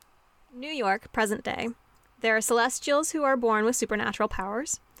New York, present day. There are celestials who are born with supernatural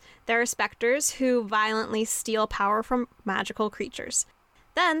powers. There are specters who violently steal power from magical creatures.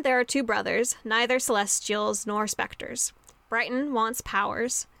 Then there are two brothers, neither celestials nor specters. Brighton wants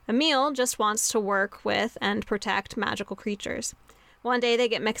powers. Emil just wants to work with and protect magical creatures. One day they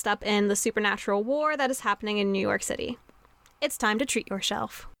get mixed up in the supernatural war that is happening in New York City. It's time to treat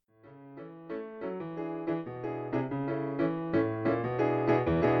yourself.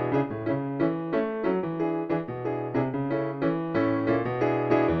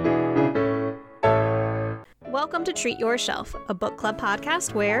 Welcome to Treat Your Shelf, a book club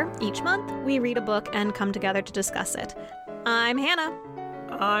podcast where, each month, we read a book and come together to discuss it. I'm Hannah.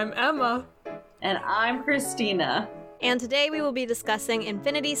 I'm Emma. And I'm Christina. And today we will be discussing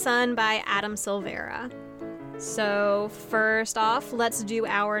Infinity Son by Adam Silvera. So, first off, let's do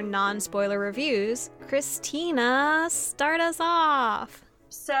our non-spoiler reviews. Christina, start us off.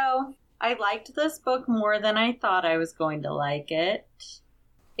 So, I liked this book more than I thought I was going to like it.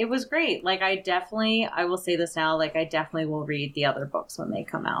 It was great. I will say this now, I definitely will read the other books when they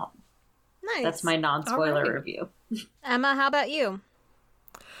come out. Nice. That's my non-spoiler review. Emma, how about you?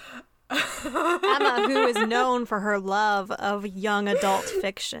 Emma, who is known for her love of young adult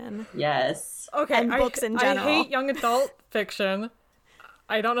fiction. Yes. Okay, and books in general. I hate young adult fiction.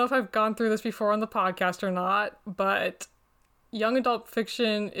 I don't know if I've gone through this before on the podcast or not, but young adult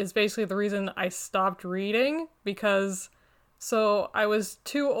fiction is basically the reason I stopped reading because... So I was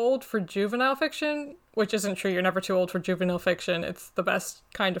too old for juvenile fiction, which isn't true. You're never too old for juvenile fiction. It's the best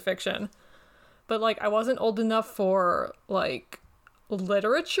kind of fiction. But, I wasn't old enough for,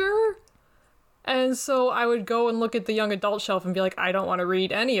 literature. And so I would go and look at the young adult shelf and be like, I don't want to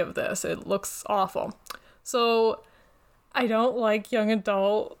read any of this. It looks awful. So I don't like young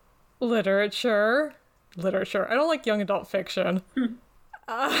adult literature. I don't like young adult fiction.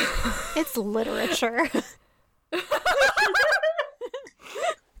 It's literature.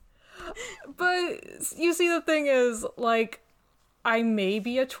 But you see, the thing is, I may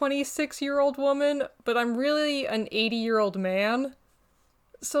be a 26-year-old woman, but I'm really an 80-year-old man.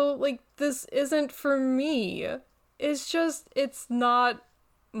 So, this isn't for me. It's not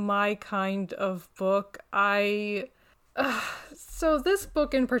my kind of book. So this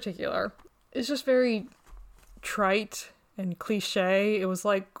book in particular is just very trite and cliche. It was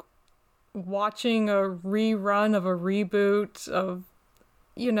like watching a rerun of a reboot of,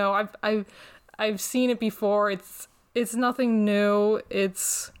 I've seen it before. It's nothing new.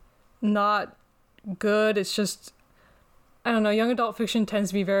 It's not good. It's just, I don't know, young adult fiction tends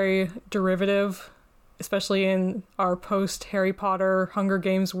to be very derivative, especially in our post Harry Potter Hunger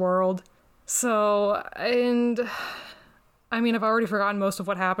Games world. So, and I've already forgotten most of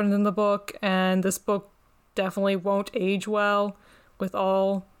what happened in the book, and this book definitely won't age well with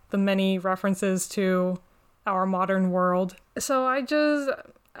all the many references to our modern world. So I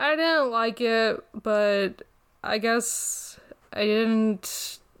didn't like it, but I guess I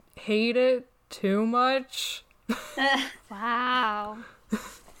didn't hate it too much. Wow.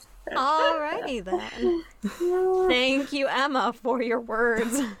 Alrighty then. Thank you, Emma, for your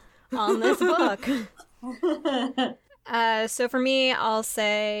words on this book. So for me, I'll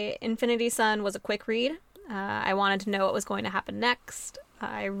say Infinity Son was a quick read. I wanted to know what was going to happen next.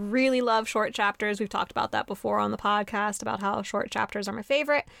 I really love short chapters. We've talked about that before on the podcast, about how short chapters are my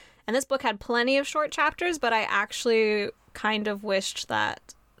favorite. And this book had plenty of short chapters, but I actually kind of wished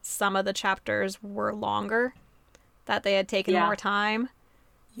that some of the chapters were longer, that they had taken more time.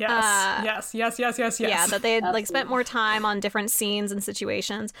 Yes. Yeah, that they had spent more time on different scenes and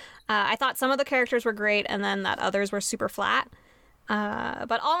situations. I thought some of the characters were great, and then that others were super flat.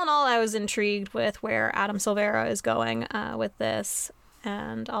 But all in all, I was intrigued with where Adam Silvera is going with this.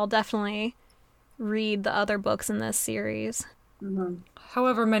 And I'll definitely read the other books in this series. Mm-hmm.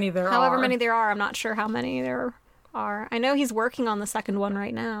 However many there are. I'm not sure how many there are. I know he's working on the second one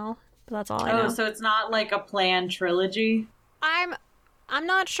right now, but that's all I know. Oh, so it's not like a planned trilogy? I'm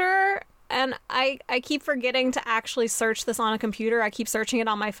not sure, and I keep forgetting to actually search this on a computer. I keep searching it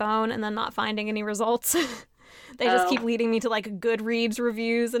on my phone and then not finding any results. They just keep leading me to Goodreads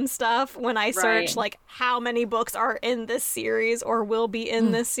reviews and stuff when I search how many books are in this series or will be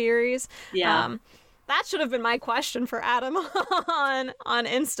in this series. Yeah. That should have been my question for Adam on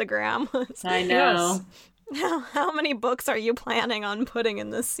Instagram. I know. Yes. How many books are you planning on putting in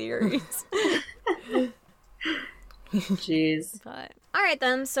this series? Jeez. But all right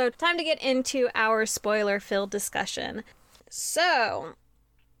then, so time to get into our spoiler-filled discussion. So,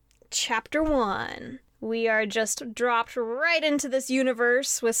 Chapter 1. We are just dropped right into this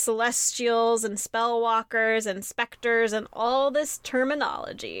universe with celestials and spellwalkers and specters and all this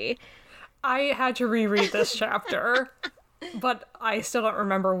terminology. I had to reread this chapter, but I still don't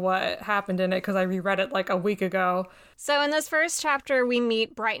remember what happened in it because I reread it like a week ago. So in this first chapter, we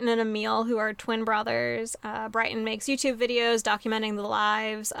meet Brighton and Emil, who are twin brothers. Brighton makes YouTube videos documenting the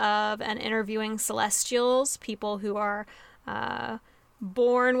lives of and interviewing Celestials, people who are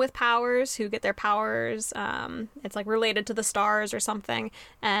born with powers, who get their powers. It's like related to the stars or something.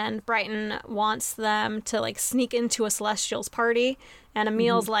 And Brighton wants them to like sneak into a Celestials party. And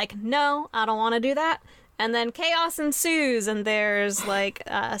Emil's like, no, I don't want to do that. And then chaos ensues, and there's like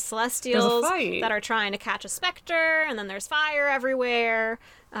Celestials that are trying to catch a specter, and then there's fire everywhere.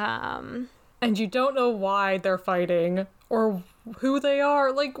 And you don't know why they're fighting or who they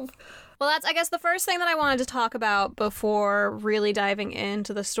are. Like, well, that's, I guess, the first thing that I wanted to talk about before really diving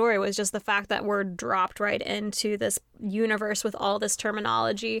into the story was just the fact that we're dropped right into this universe with all this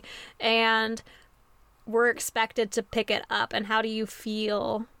terminology, and we're expected to pick it up. And how do you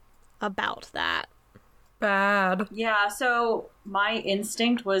feel about that? Bad. Yeah, so my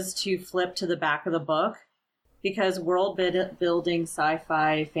instinct was to flip to the back of the book because world-building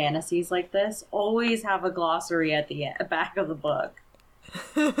sci-fi fantasies like this always have a glossary at the back of the book.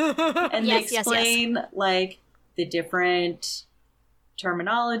 And they explain, like, the different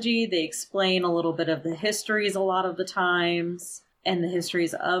terminology. They explain a little bit of the histories a lot of the times and the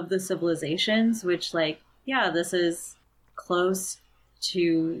histories of the civilizations, which, like, yeah, this is close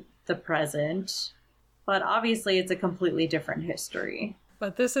to the present. But obviously, it's a completely different history.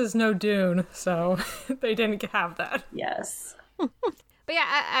 But this is no Dune, so they didn't have that. Yes. But yeah,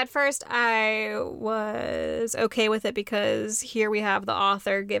 at first I was okay with it because here we have the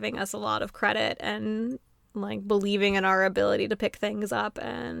author giving us a lot of credit and like believing in our ability to pick things up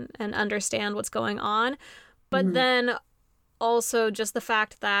and understand what's going on. But then also just the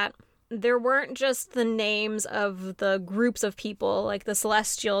fact that there weren't just the names of the groups of people, like the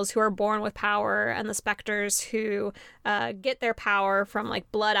Celestials who are born with power and the Spectres who get their power from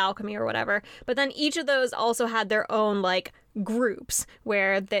like blood alchemy or whatever. But then each of those also had their own like groups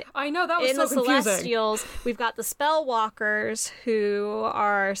where I know, that was in so the confusing. Celestials, we've got the Spellwalkers who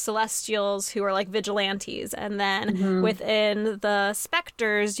are Celestials who are like vigilantes, and then within the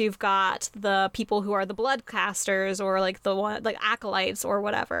Spectres you've got the people who are the Bloodcasters or like the one like acolytes or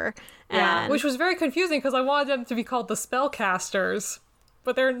whatever. Yeah, which was very confusing because I wanted them to be called the Spellcasters,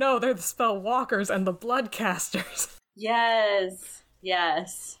 but they're the Spellwalkers and the Bloodcasters. Yes.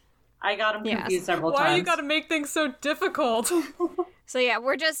 I got them confused several times. Why you gotta make things so difficult? So yeah,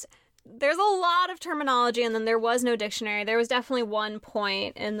 there's a lot of terminology, and then there was no dictionary. There was definitely one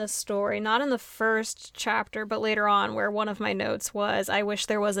point in the story, not in the first chapter, but later on, where one of my notes was, I wish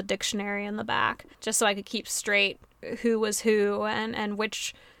there was a dictionary in the back, just so I could keep straight who was who and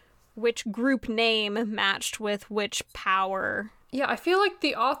which group name matched with which power. Yeah, I feel like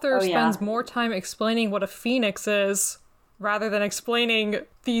the author spends more time explaining what a phoenix is rather than explaining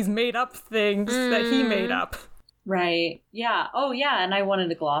these made-up things that he made up. Right. Yeah. Oh, yeah. And I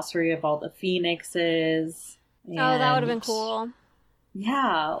wanted a glossary of all the phoenixes. Oh, that would have been cool.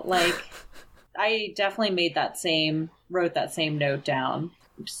 Yeah. Like, I definitely wrote that same note down.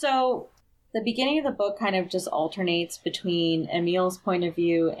 So, the beginning of the book kind of just alternates between Emil's point of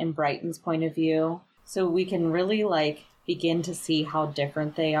view and Brighton's point of view. So we can really, like, begin to see how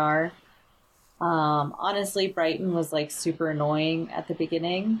different they are. Honestly, Brighton was like super annoying at the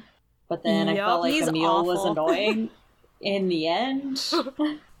beginning, but then I felt like Emil was annoying in the end.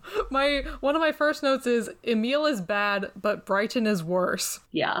 One of my first notes is Emil is bad, but Brighton is worse.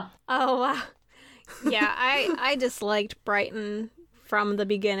 Yeah. Oh, wow. Yeah, I disliked Brighton from the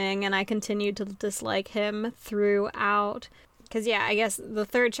beginning, and I continued to dislike him throughout. Because, yeah, I guess the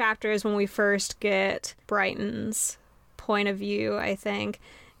third chapter is when we first get Brighton's point of view, I think.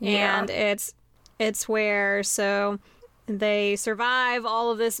 Yeah. And it's where, so they survive all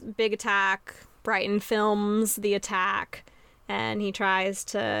of this big attack. Brighton films the attack, and he tries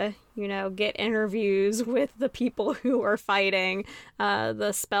to, get interviews with the people who are fighting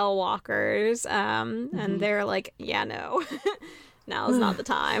the Spellwalkers. And they're like, yeah, no. Now's not the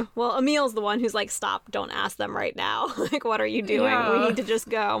time. Well, Emil's the one who's like, stop, don't ask them right now. Like, what are you doing? Yeah. We need to just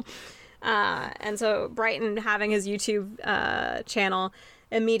go. And so Brighton, having his YouTube channel,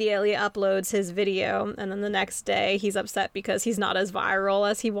 immediately uploads his video, and then the next day he's upset because he's not as viral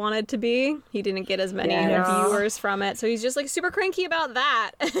as he wanted to be. He didn't get as many viewers from it, so he's just like super cranky about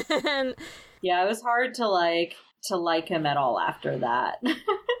that. And yeah, it was hard to like him at all after that.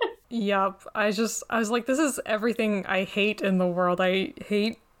 Yup. I was like, this is everything I hate in the world. I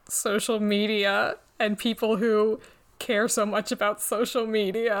hate social media and people who care so much about social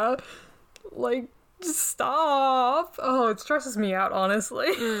media. Like, just stop. Oh, it stresses me out, honestly.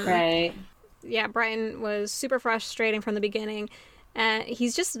 Right. Yeah, Brighton was super frustrating from the beginning. And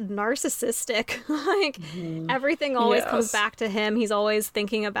he's just narcissistic. Like, everything always comes back to him. He's always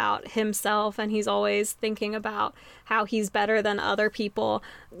thinking about himself, and he's always thinking about how he's better than other people.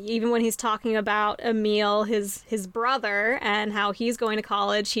 Even when he's talking about Emil, his brother, and how he's going to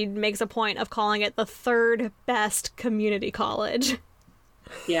college, he makes a point of calling it the third best community college.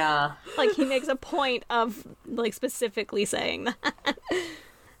 Yeah. Like, he makes a point of, like, specifically saying that.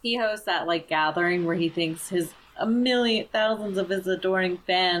 He hosts that, like, gathering where he thinks thousands of his adoring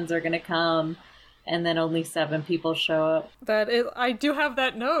fans are gonna come, and then only 7 people show up. I do have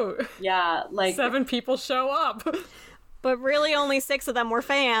that note. Yeah, like 7 people show up. But really only 6 of them were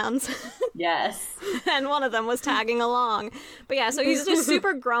fans. Yes. And one of them was tagging along. But yeah, so he's just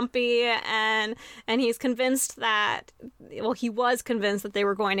super grumpy, and he's convinced that, well, he was convinced that they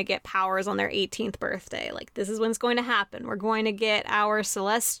were going to get powers on their 18th birthday. Like, this is when it's going to happen. We're going to get our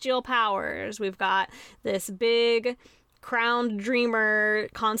celestial powers. We've got this big crowned dreamer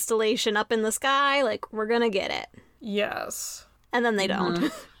constellation up in the sky. Like, we're going to get it. Yes. And then they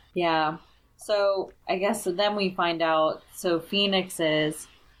don't. Yeah. So I guess then we find out, so Phoenixes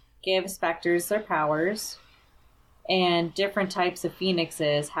give Spectres their powers, and different types of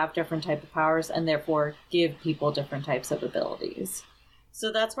Phoenixes have different type of powers and therefore give people different types of abilities.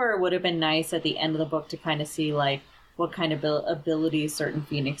 So that's where it would have been nice at the end of the book to kind of see, like, what kind of abilities certain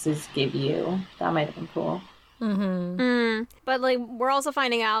Phoenixes give you. That might have been cool. But, like, we're also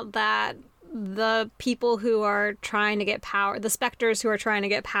finding out that the people who are trying to get power, the Spectres who are trying to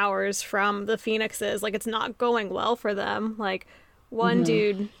get powers from the Phoenixes, like, it's not going well for them. Like, one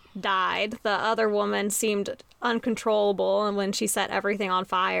dude died, the other woman seemed uncontrollable, and when she set everything on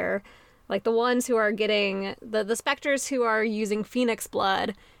fire, like, the ones who are getting the Spectres who are using Phoenix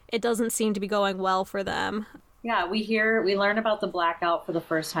blood, it doesn't seem to be going well for them. Yeah, we learn about the blackout for the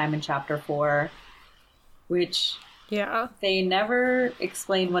first time in chapter 4, which Yeah. they never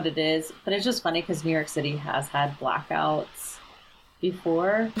explain what it is, but it's just funny because New York City has had blackouts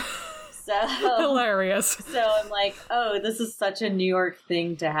before. So Hilarious. So I'm like, oh, this is such a New York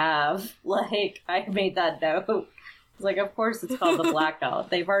thing to have. Like, I made that note. It's like, of course it's called the blackout.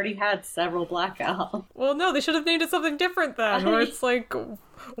 They've already had several blackouts. Well, no, they should have named it something different then. Where it's like,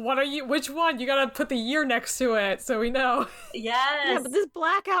 which one? You gotta put the year next to it so we know. Yes. Yeah, but this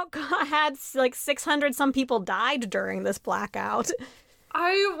blackout had, like, 600 some people died during this blackout.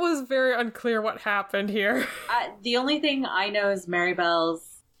 I was very unclear what happened here. The only thing I know is Maribel's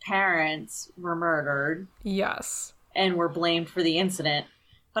parents were murdered. Yes. And were blamed for the incident.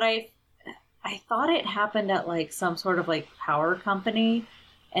 But I thought it happened at, like, some sort of, like, power company,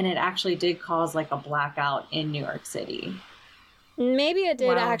 and it actually did cause, like, a blackout in New York City. Maybe it did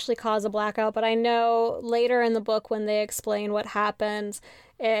Wow. actually cause a blackout, but I know later in the book when they explain what happens,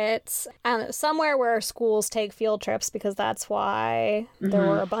 it's somewhere where schools take field trips, because that's why there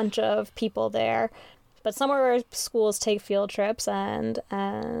were a bunch of people there. But somewhere where schools take field trips, and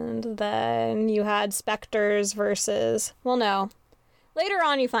then you had Spectres versus... Well, no. Later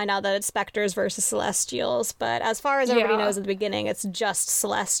on, you find out that it's Spectres versus Celestials, but as far as everybody knows at the beginning, it's just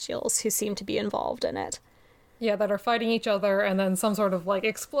Celestials who seem to be involved in it. Yeah, that are fighting each other, and then some sort of, like,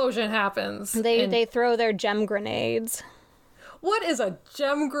 explosion happens. They throw their gem grenades. What is a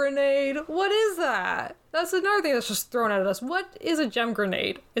gem grenade? What is that? That's another thing that's just thrown at us. What is a gem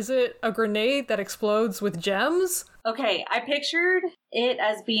grenade? Is it a grenade that explodes with gems? Okay, I pictured it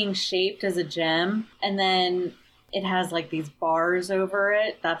as being shaped as a gem, and then it has, like, these bars over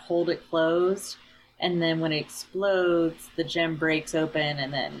it that hold it closed. And then when it explodes, the gem breaks open,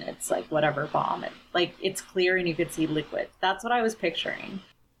 and then it's like whatever bomb. It's clear and you could see liquid. That's what I was picturing.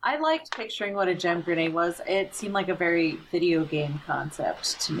 I liked picturing what a gem grenade was. It seemed like a very video game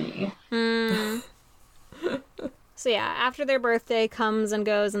concept to me. So yeah, after their birthday comes and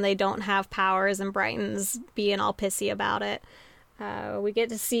goes and they don't have powers and Brighton's being all pissy about it, we get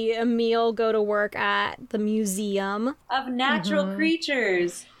to see Emil go to work at the museum Of natural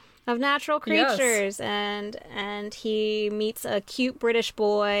creatures. of natural creatures, and he meets a cute British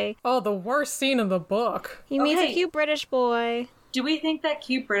boy. Oh, the worst scene in the book. He meets a Okay. cute British boy. Do we think that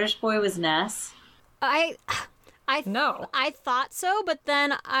cute British boy was Ness? No. I thought so, but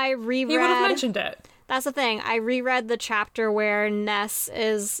then I reread. He would have mentioned it. That's the thing. I reread the chapter where Ness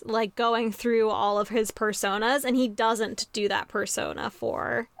is, like, going through all of his personas, and he doesn't do that persona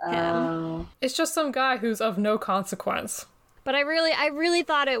for him. Oh. It's just some guy who's of no consequence. But I really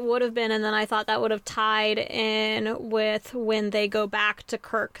thought it would have been, and then I thought that would have tied in with when they go back to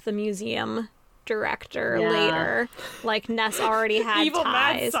Kirk, the museum director Yeah. later. Like, Ness already had Evil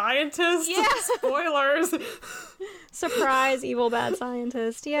mad ties. scientist. Yeah. Spoilers. Surprise, evil bad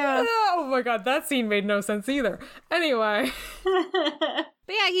scientist. Yeah. Oh my god, that scene made no sense either. Anyway.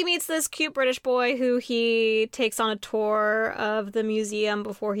 But yeah, he meets this cute British boy who he takes on a tour of the museum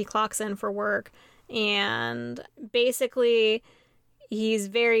before he clocks in for work. And basically, he's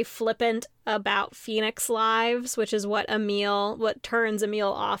very flippant about Phoenix lives, which is what turns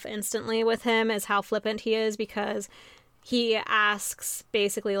Emil off instantly with him, is how flippant he is, because he asks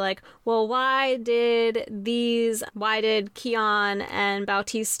basically like, well, why did Keon and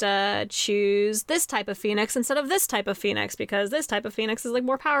Bautista choose this type of Phoenix instead of this type of Phoenix? Because this type of Phoenix is like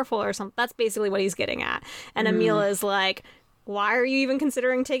more powerful or something. That's basically what he's getting at. And Emil is like, why are you even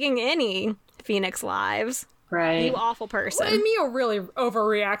considering taking any Phoenix lives? Right. You awful person. Well, Emil really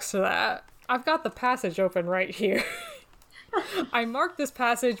overreacts to that. I've got the passage open right here. I marked this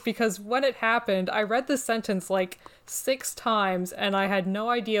passage because when it happened, I read this sentence like 6 times and I had no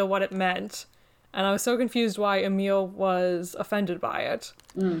idea what it meant. And I was so confused why Emil was offended by it.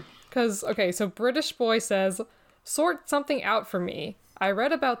 Because, okay, so British boy says, sort something out for me. I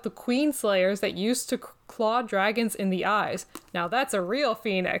read about the Queen Slayers that used to claw dragons in the eyes. Now that's a real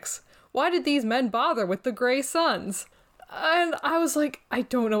phoenix. Why did these men bother with the Grey Suns? And I was like, I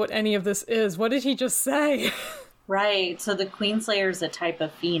don't know what any of this is. What did he just say? Right. So the Queenslayer is a type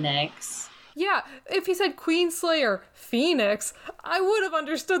of phoenix. Yeah, if he said Queenslayer Phoenix, I would have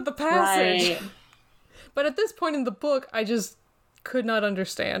understood the passage. Right. But at this point in the book, I just could not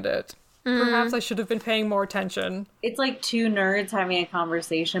understand it. Perhaps I should have been paying more attention. It's like two nerds having a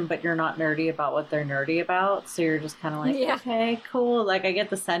conversation, but you're not nerdy about what they're nerdy about. So you're just kind of like, Yeah. okay, cool. Like, I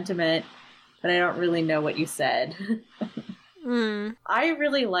get the sentiment, but I don't really know what you said. I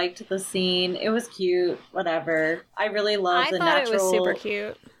really liked the scene. It was cute. Whatever. I really love I the thought natural. it was super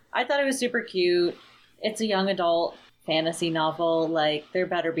cute. I thought it was super cute. It's a young adult fantasy novel. Like, there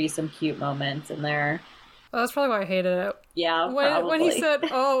better be some cute moments in there. Well, that's probably why I hated it. Yeah, When he probably. said,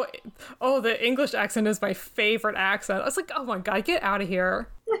 oh, the English accent is my favorite accent, I was like, oh my god, get out of here.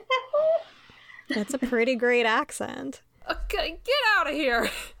 It's a pretty great accent. Okay, get out of here.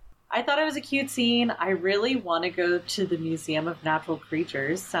 I thought it was a cute scene. I really want to go to the Museum of Natural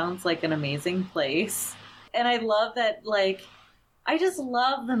Creatures. Sounds like an amazing place. And I love that, like, I just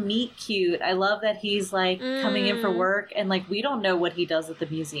love the meet cute. I love that he's, like, coming in for work, and, like, we don't know what he does at the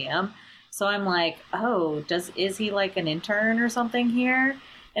museum. So I'm like, oh, is he, like, an intern or something here?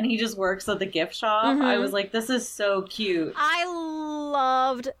 And he just works at the gift shop. I was like, this is so cute. I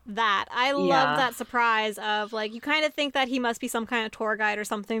loved that. I loved that surprise of, like, you kind of think that he must be some kind of tour guide or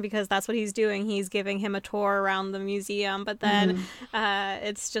something because that's what he's doing. He's giving him a tour around the museum. But then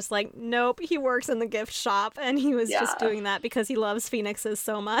it's just like, nope, he works in the gift shop. And he was just doing that because he loves phoenixes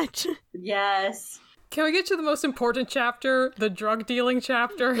so much. Yes. Can we get to the most important chapter, the drug dealing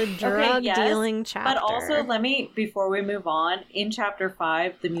chapter? The drug dealing chapter. But also, before we move on, in chapter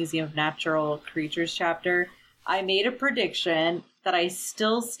 5, the Museum of Natural Creatures chapter, I made a prediction that I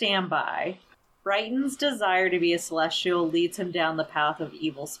still stand by. Brighton's desire to be a celestial leads him down the path of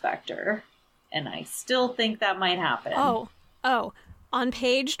Evil Spectre. And I still think that might happen. Oh. On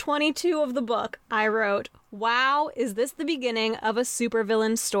page 22 of the book, I wrote, wow, is this the beginning of a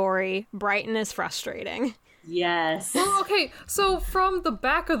supervillain story? Brighton is frustrating. Yes. Well, okay, so from the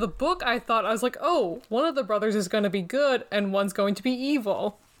back of the book, I was like, oh, one of the brothers is going to be good and one's going to be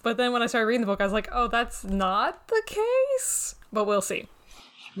evil. But then when I started reading the book, I was like, oh, that's not the case. But we'll see.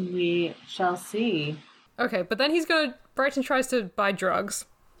 We shall see. Okay, but then Brighton tries to buy drugs.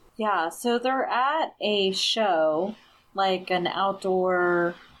 Yeah, so they're at a show, like an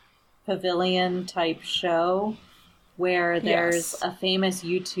outdoor pavilion type show, where there's a famous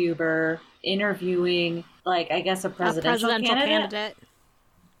YouTuber interviewing, like, I guess a presidential candidate.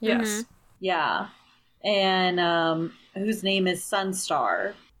 Yes. Yeah. And whose name is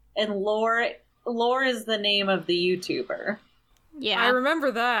Sunstar. And Lore is the name of the YouTuber. Yeah. I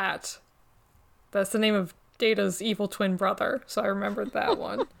remember that. That's the name of Data's evil twin brother, so I remembered that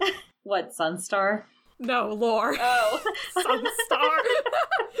one. What, Sunstar? No, Lore. Oh. Sunstar.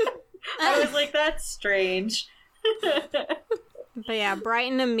 I was like, that's strange. But yeah,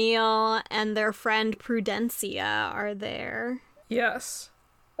 Brighton, Emil, and their friend Prudencia are there. Yes.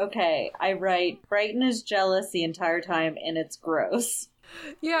 Okay, I write, Brighton is jealous the entire time, and it's gross.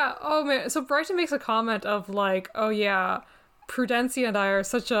 Yeah, oh man. So Brighton makes a comment of like, oh yeah, Prudencia and I are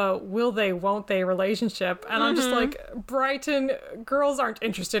such a will they, won't they relationship. And I'm just like, Brighton, girls aren't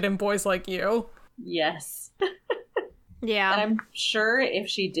interested in boys like you. Yes. Yeah. And I'm sure if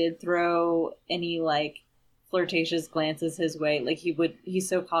she did throw any, like, flirtatious glances his way. Like he's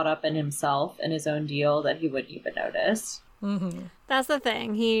so caught up in himself and his own deal that he wouldn't even notice. Mm-hmm. That's the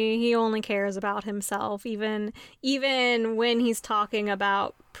thing. He only cares about himself. Even when he's talking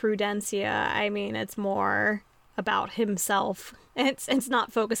about Prudencia, I mean, it's more about himself. It's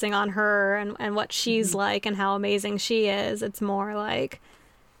not focusing on her and what she's like and how amazing she is. It's more like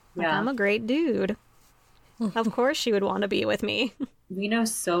I'm a great dude. Of course she would want to be with me. We know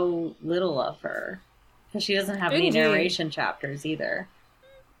so little of her because she doesn't have any Indeed. narration chapters either.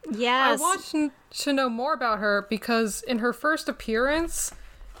 Yes. I want to know more about her because in her first appearance,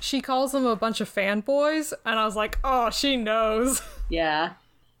 she calls them a bunch of fanboys, and I was like, oh, she knows. Yeah.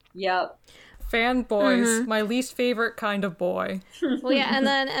 Yep. Fanboys, my least favorite kind of boy. Well, yeah, and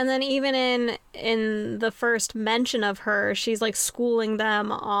then even in the first mention of her, she's like schooling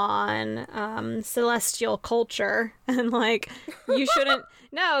them on celestial culture, and like you shouldn't.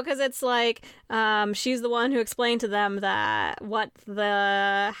 No, because it's like she's the one who explained to them that what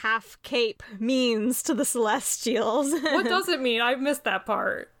the half cape means to the Celestials. What does it mean? I missed that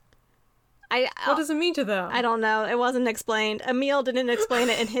part. What does it mean to them? I don't know. It wasn't explained. Emil didn't explain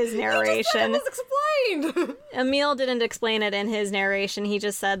it in his narration. It was explained. Emil didn't explain it in his narration. He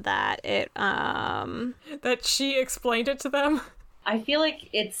just said that it That she explained it to them. I feel like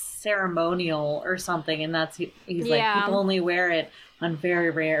it's ceremonial or something, and he's like, Yeah. people only wear it on very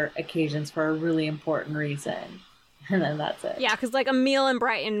rare occasions for a really important reason. And then that's it. Yeah, because like Emil and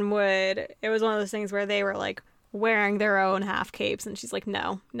Brighton it was one of those things where they were like wearing their own half capes, and she's like,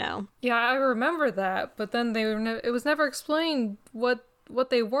 no. Yeah, I remember that, but then it was never explained what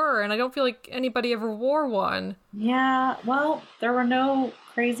they were, and I don't feel like anybody ever wore one. Yeah, well, there were no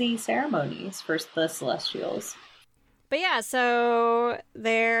crazy ceremonies for the Celestials. But yeah, so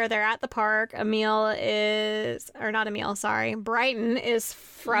they're at the park. Brighton is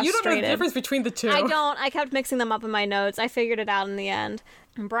frustrated. You don't know the difference between the two. I don't. I kept mixing them up in my notes. I figured it out in the end.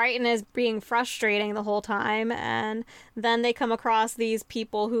 Brighton is being frustrating the whole time, and then they come across these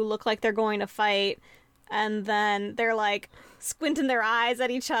people who look like they're going to fight, and then they're like squinting their eyes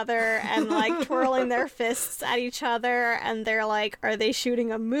at each other and like twirling their fists at each other, and they're like, are they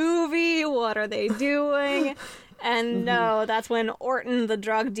shooting a movie? What are they doing? And no, that's when Orton, the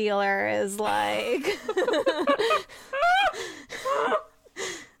drug dealer, is like,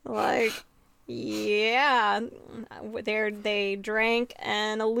 like, yeah, they drank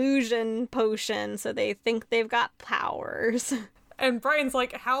an illusion potion, so they think they've got powers. And Brian's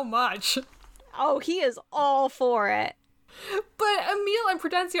like, how much? Oh, he is all for it. But Emil and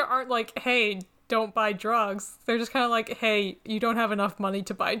Prudencia aren't like, hey, don't buy drugs. They're just kind of like, hey, you don't have enough money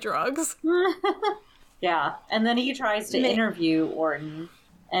to buy drugs. Yeah, and then he tries to interview Orton,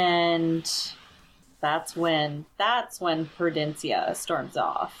 and that's when Prudencia storms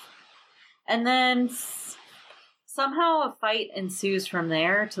off. And then somehow a fight ensues from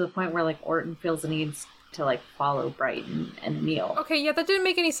there to the point where like Orton feels the need to like follow Brighton and Emil. Okay, yeah, that didn't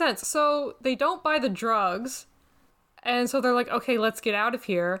make any sense. So they don't buy the drugs, and so they're like, okay, let's get out of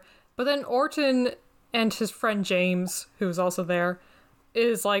here. But then Orton and his friend James, who's also there,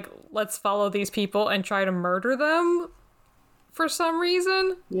 is like, let's follow these people and try to murder them for some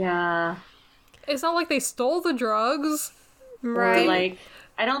reason. Yeah. It's not like they stole the drugs. Right. Or like,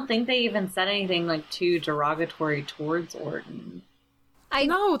 I don't think they even said anything like too derogatory towards Orton.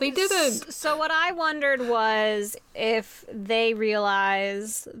 No, they didn't. So what I wondered was if they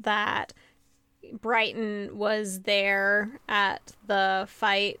realized that Brighton was there at the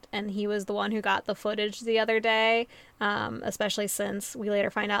fight and he was the one who got the footage the other day, especially since we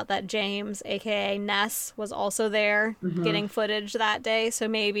later find out that James, aka Ness, was also there getting footage that day. So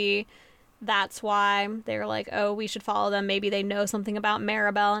maybe that's why they were like, oh, we should follow them. Maybe they know something about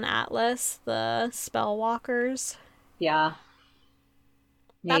Maribel and Atlas, the Spellwalkers. Yeah.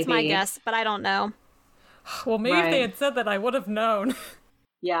 That's my Maybe. guess, but I don't know. Well, maybe if Right. they had said that, I would have known.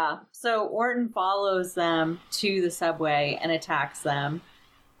 Yeah, so Orton follows them to the subway and attacks them.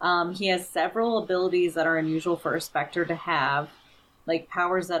 He has several abilities that are unusual for a Spectre to have, like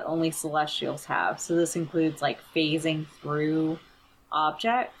powers that only Celestials have. So this includes like phasing through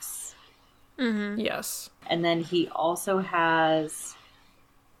objects. Yes. And then he also has...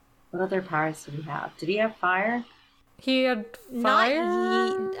 What other powers did he have? Did he have fire? He had fire?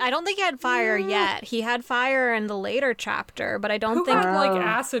 I don't think he had fire yet. He had fire in the later chapter, but I don't Who think had, like,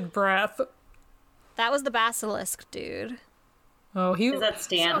 acid breath? that was the basilisk dude. Oh, he... Is that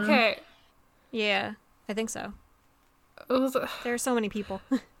Stanton? Okay. Yeah, I think so. It was... There are so many people.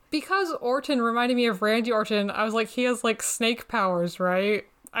 Because Orton reminded me of Randy Orton, I was like, he has, like, snake powers, right?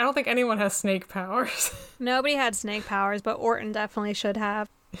 I don't think anyone has snake powers. Nobody had snake powers, but Orton definitely should have.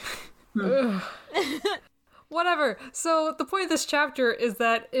 Whatever. So the point of this chapter is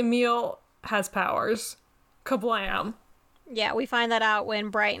that Emil has powers. Kablam. Yeah, we find that out when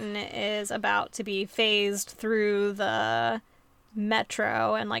Brighton is about to be phased through the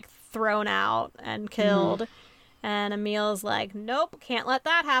metro and like thrown out and killed. And Emil's like, nope, can't let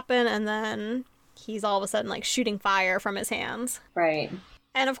that happen. And then he's all of a sudden like shooting fire from his hands. Right.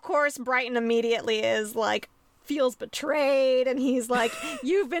 And of course, Brighton immediately is like, feels betrayed, and he's like,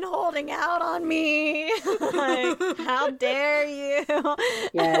 you've been holding out on me. Like, how dare you?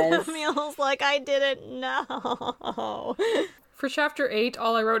 Yes. And Emil's like, I didn't know. For chapter 8,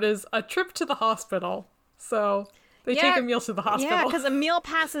 all I wrote is a trip to the hospital. So they take Emil to the hospital. Yeah, because Emil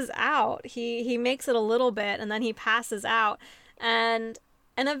passes out. He makes it a little bit, and then he passes out. And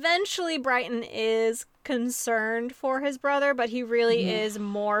eventually Brighton is concerned for his brother, but he really is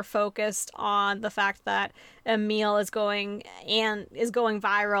more focused on the fact that Emil is going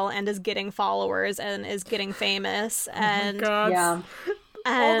viral and is getting followers and is getting famous. And oh my God. Yeah.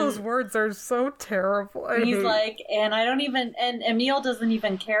 All those words are so terrible. He's like, and Emil doesn't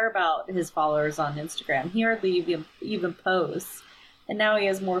even care about his followers on Instagram. He hardly even posts. And now he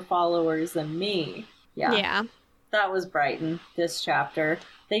has more followers than me. Yeah. That was Brighton, this chapter.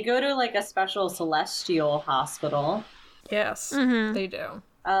 They go to like a special celestial hospital. Yes, they do.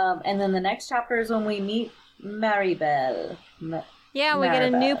 And then the next chapter is when we meet Maribel. We get a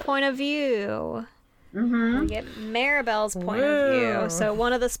new point of view. We get Maribel's point of view. So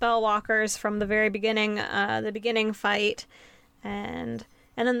one of the spellwalkers from the very beginning, the beginning fight, and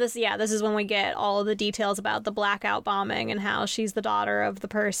then this is when we get all of the details about the blackout bombing and how she's the daughter of the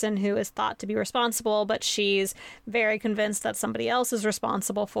person who is thought to be responsible, but she's very convinced that somebody else is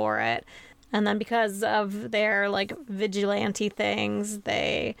responsible for it. And then because of their like vigilante things,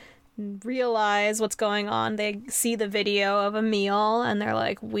 they realize what's going on. They see the video of Emil and they're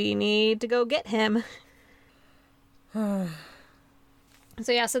like, we need to go get him. So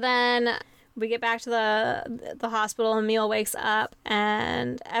then we get back to the hospital. Emil wakes up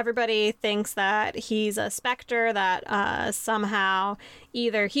and everybody thinks that he's a specter, that somehow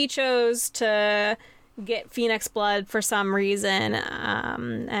either he chose to get Phoenix blood for some reason,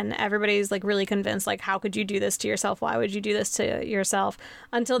 and everybody's like really convinced, like, how could you do this to yourself? Why would you do this to yourself?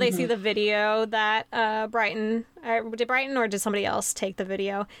 Until they see the video that Brighton did Brighton or did somebody else take the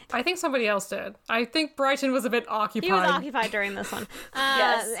video? I think somebody else did. I think Brighton was a bit occupied. He was occupied during this one.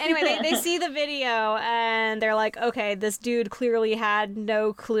 Yes. Anyway, they see the video and they're like, okay, this dude clearly had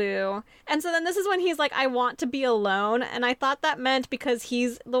no clue. And so then this is when he's like, I want to be alone. And I thought that meant because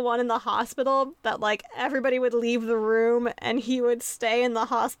he's the one in the hospital that like everybody would leave the room and he would stay in the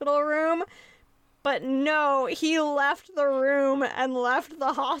hospital room. But no, he left the room and left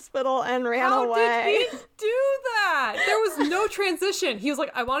the hospital and ran away. How did he do that? There was no transition. He was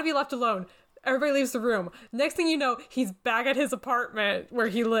like, I want to be left alone. Everybody leaves the room. Next thing you know, he's back at his apartment where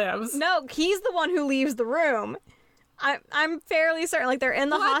he lives. No, he's the one who leaves the room. I'm fairly certain. Like, they're in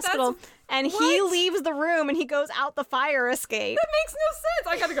the hospital, and he leaves the room, and he goes out the fire escape. That makes no sense.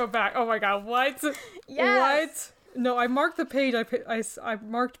 I gotta go back. Oh my god, what? Yes. What? No, I marked the page. I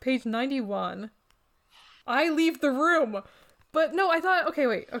marked page 91. I leave the room. But no, I thought,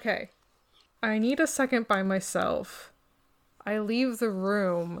 okay. I need a second by myself. I leave the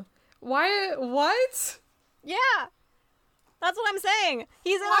room. Why? What? Yeah. That's what I'm saying.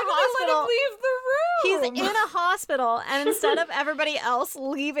 He's in a Why hospital. did they let him leave the room? He's in a hospital, and instead of everybody else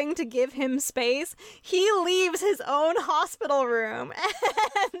leaving to give him space, he leaves his own hospital room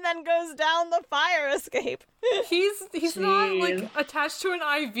and then goes down the fire escape. He's not like attached to an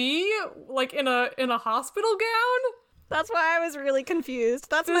IV, like in a hospital gown. That's why I was really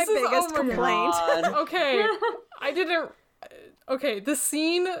confused. That's my biggest complaint. Okay, I didn't. Okay, the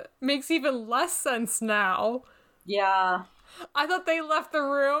scene makes even less sense now. Yeah. I thought they left the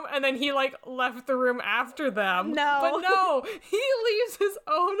room and then he like left the room after them. No. But no, he leaves his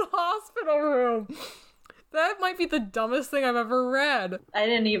own hospital room. That might be the dumbest thing I've ever read. I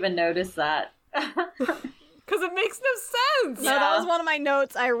didn't even notice that. Because it makes no sense. No, that was one of my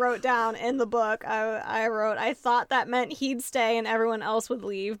notes I wrote down in the book. I wrote, I thought that meant he'd stay and everyone else would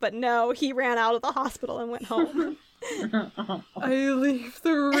leave, but no, he ran out of the hospital and went home. I leave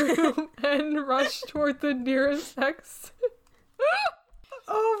the room and rush toward the nearest exit.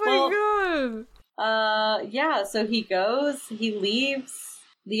 Oh my god. Yeah, so he leaves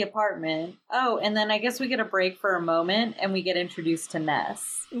the apartment. Oh, and then I guess we get a break for a moment and we get introduced to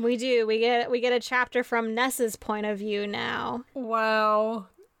Ness. We do. We get a chapter from Ness's point of view now. Wow.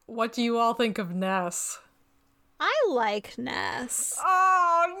 What do you all think of Ness? I like Ness.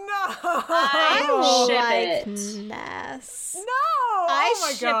 Oh no! I ship like it. Ness. No! I Oh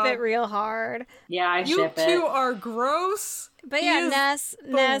my ship god! it real hard. Yeah, I You ship two it. are gross. But He yeah, is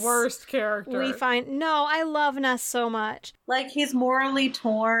Ness. the worst character. We find no, I love Ness so much. Like, he's morally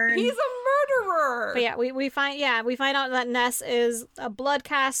torn. He's a murderer. But yeah, we find out that Ness is a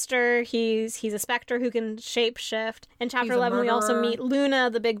bloodcaster. He's a specter who can shapeshift. In chapter He's a 11, we also murderer. meet Luna,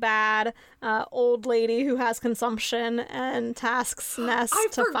 the big bad old lady who has consumption and tasks Ness I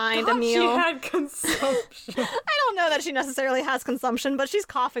to find a forgot meal. She had consumption. I don't know that she necessarily has consumption, but she's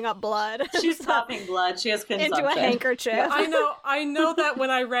coughing up blood. She's coughing blood. She has consumption. into a handkerchief. I know that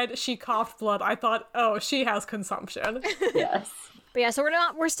when I read she coughed blood, I thought, oh, she has consumption. Yes. But yeah, so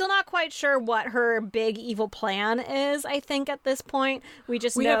we're still not quite sure what her big evil plan is, I think, at this point. We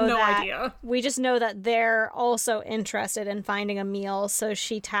We know have no that idea. we just know that they're also interested in finding a meal, so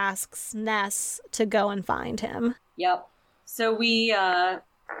she tasks Ness to go and find him. Yep. So we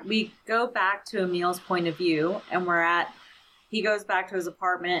go back to Emil's point of view, and he goes back to his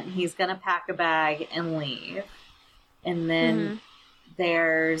apartment, and he's gonna pack a bag and leave. And then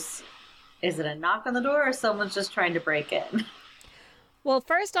is it a knock on the door, or someone's just trying to break in? Well,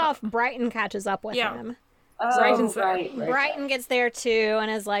 first off, Brighton catches up with Yeah. him. Oh, Brighton's there. right. Brighton gets there too and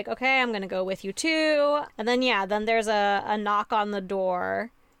is like, okay, I'm going to go with you too. And then there's a knock on the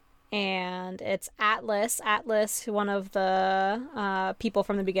door, and it's Atlas, one of the people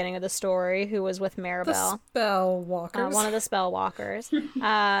from the beginning of the story who was with The Maribel. spell walkers. One of the spellwalkers.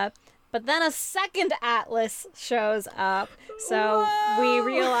 But then a second Atlas shows up, so we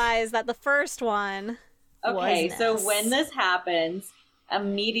realize that the first one Okay, was so Ness. when this happens,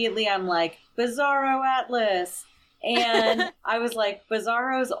 immediately I'm like, Bizarro Atlas. And I was like,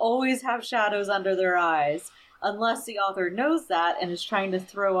 Bizarros always have shadows under their eyes, unless the author knows that and is trying to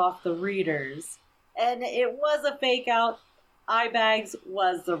throw off the readers. And it was a fake out. Eye bags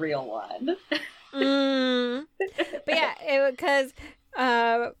was the real one. But yeah, because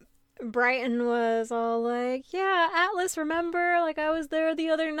Brighton was all like, yeah, Atlas, remember? Like, I was there the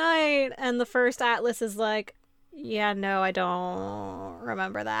other night. And the first Atlas is like, yeah, no, I don't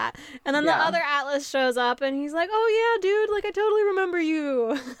remember that. And then the Yeah. other Atlas shows up and he's like, oh yeah, dude, like, I totally remember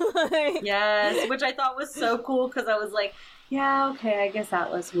you. Like, Yes, which I thought was so cool because I was like, yeah, okay, I guess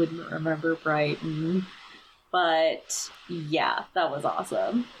Atlas wouldn't remember Brighton. But yeah, that was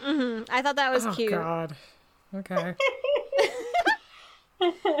awesome. I thought that was Oh cute. god. Okay.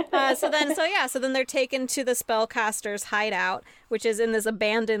 So then they're taken to the spellcaster's hideout, which is in this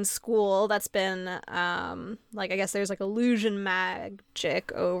abandoned school that's been I guess there's like illusion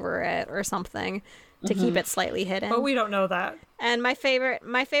magic over it or something to keep it slightly hidden. But we don't know that. And my favorite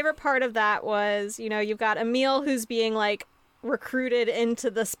part of that was, you've got Emil who's being like recruited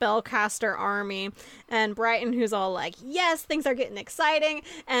into the spellcaster army, and Brighton who's all like, yes, things are getting exciting,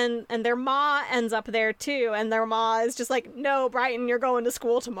 and their ma ends up there too, and their ma is just like, no, Brighton, you're going to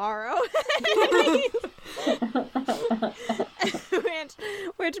school tomorrow.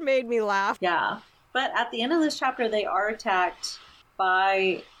 which made me laugh. Yeah. But at the end of this chapter, they are attacked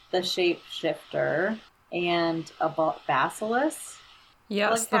by the shapeshifter and a basilisk.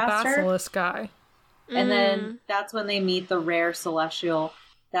 Yes, the Bloodcaster? basilisk guy. And then that's when they meet the rare celestial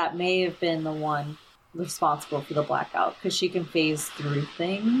that may have been the one responsible for the blackout, because she can phase through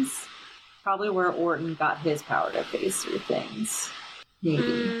things. Probably where Orton got his power to phase through things.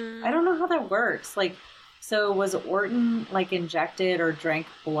 Maybe. I don't know how that works. Like, so was Orton like injected or drank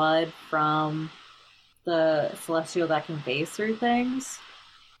blood from the celestial that can phase through things?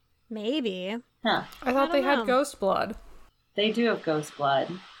 Maybe. Huh. I thought don't they know. had ghost blood. They do have ghost blood.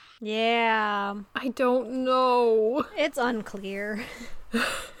 Yeah. I don't know. It's unclear.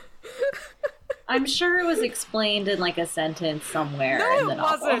 I'm sure it was explained in like a sentence somewhere in No, the it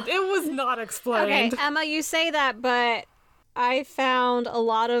novel. wasn't. It was not Okay, explained. Emma, you say that, but I found a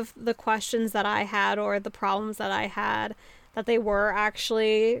lot of the questions that I had or the problems that I had that they were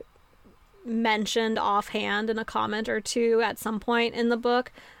actually mentioned offhand in a comment or two at some point in the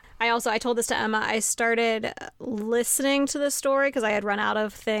book. I told this to Emma, I started listening to the story because I had run out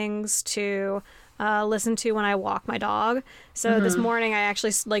of things to listen to when I walk my dog. So this morning I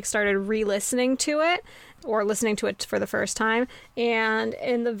actually started re-listening to it, or listening to it for the first time. And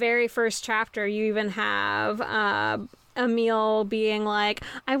in the very first chapter, you even have Emil being like,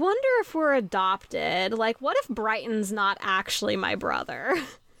 I wonder if we're adopted. Like, what if Brighton's not actually my brother?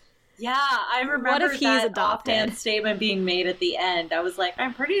 Yeah, I remember What if he's that adopted? offhand statement being made at the end. I was like,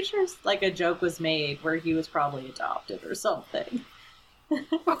 I'm pretty sure like a joke was made where he was probably adopted or something.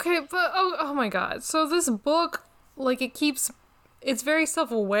 Okay, but oh my god. So this book, like, it's very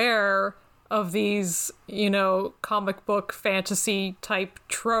self-aware of these, comic book fantasy type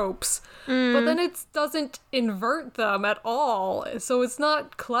tropes, but then it doesn't invert them at all. So it's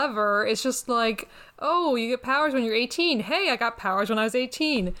not clever. It's just like, oh, you get powers when you're 18. Hey, I got powers when I was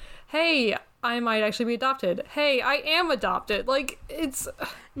 18. Hey, I might actually be adopted. Hey, I am adopted. Like, it's...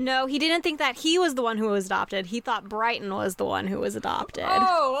 No, he didn't think that he was the one who was adopted. He thought Brighton was the one who was adopted.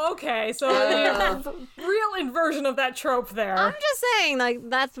 Oh, okay. So real inversion of that trope there. I'm just saying, like,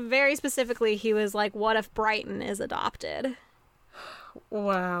 that's very specifically, he was like, what if Brighton is adopted?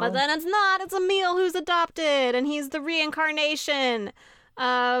 Wow. But then it's not. It's Emil who's adopted, and he's the reincarnation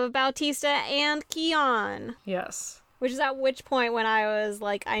of Bautista and Keon. Yes. Which is at which point when I was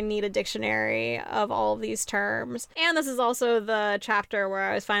like, I need a dictionary of all of these terms. And this is also the chapter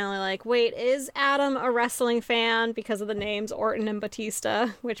where I was finally like, wait, is Adam a wrestling fan because of the names Orton and Batista?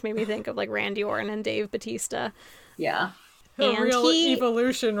 Which made me think of like Randy Orton and Dave Batista. Yeah. A real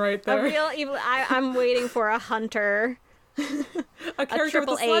evolution right there. I'm waiting for a Hunter. A character with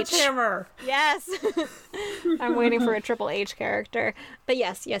a sledgehammer. Yes. I'm waiting for a Triple H character. But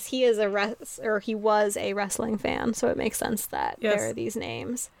yes, he is he was a wrestling fan, so it makes sense that there are these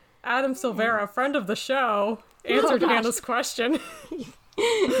names. Adam Silvera, friend of the show, answered Hannah's question.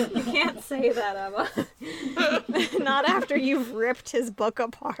 You can't say that, Emma. Not after you've ripped his book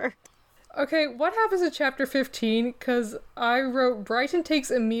apart. Okay, what happens in chapter 15? Because I wrote, Brighton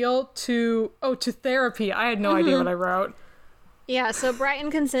takes Emil to therapy. I had no idea what I wrote. Yeah, so Brighton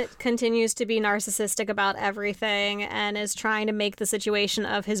continues to be narcissistic about everything and is trying to make the situation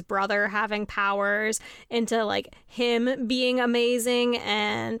of his brother having powers into, like, him being amazing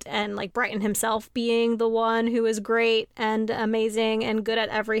and like, Brighton himself being the one who is great and amazing and good at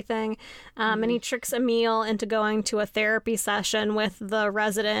everything. And he tricks Emil into going to a therapy session with the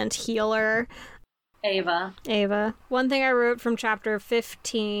resident healer. Ava. One thing I wrote from chapter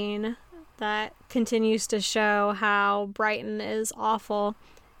 15... that continues to show how Brighton is awful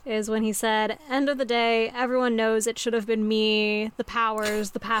is when he said, end of the day, everyone knows it should have been me, the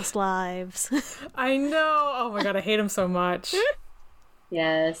powers, the past lives. I know. Oh my god, I hate him so much.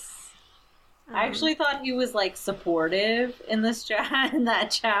 Yes. I actually thought he was, like, supportive in in that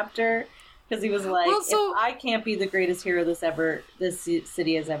chapter, because he was like, if I can't be the greatest hero this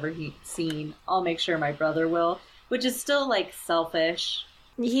city has ever seen, I'll make sure my brother will, which is still, like, selfish.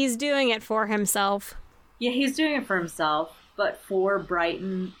 He's doing it for himself. Yeah, he's doing it for himself, but for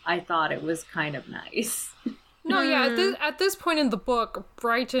Brighton, I thought it was kind of nice. No, yeah, at this point in the book,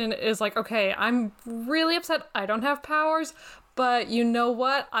 Brighton is like, okay, I'm really upset I don't have powers, but you know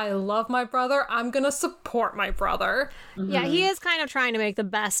what? I love my brother. I'm gonna support my brother. Mm-hmm. Yeah, he is kind of trying to make the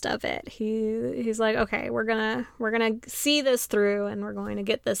best of it. He's like, okay, we're gonna see this through, and we're going to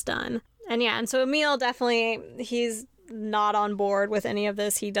get this done. And yeah, and so Emil definitely, he's not on board with any of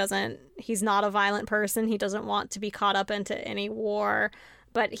this. He's not a violent person. He doesn't want to be caught up into any war,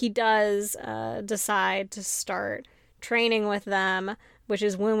 but he does decide to start training with them, which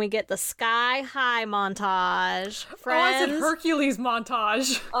is when we get the Sky High montage. Friends. Oh, it's a Hercules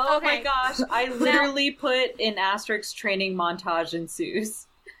montage. Oh okay. My gosh, I literally put in asterisk training montage ensues.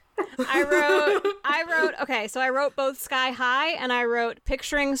 I wrote, okay, so I wrote both Sky High and I wrote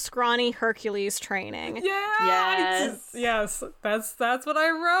picturing scrawny Hercules training. Yeah! Yes, that's what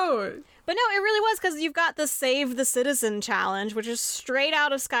I wrote. But no, it really was, because you've got the Save the Citizen challenge, which is straight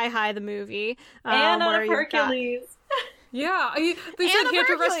out of Sky High the movie. And out of Hercules. Yeah, they said he had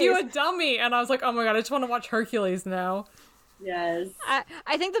to rescue a dummy, and I was like, oh my god, I just want to watch Hercules now. Yes.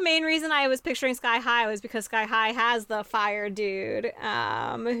 I think the main reason I was picturing Sky High was because Sky High has the fire dude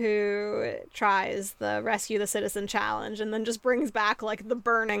who tries the Rescue the Citizen challenge and then just brings back, like, the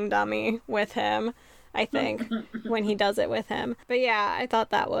burning dummy with him, I think, when he does it with him. But yeah, I thought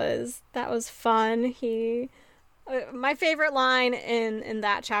that was fun. My favorite line in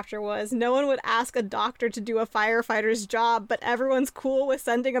that chapter was, no one would ask a doctor to do a firefighter's job, but everyone's cool with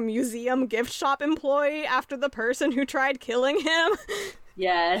sending a museum gift shop employee after the person who tried killing him.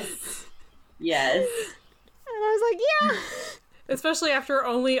 Yes. And I was like, yeah. Especially after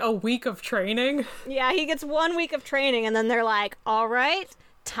only a week of training. Yeah, he gets 1 week of training, and then they're like, all right,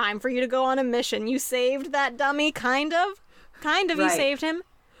 time for you to go on a mission. You saved that dummy, kind of. Right. You saved him.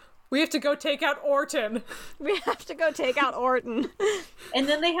 We have to go take out Orton. And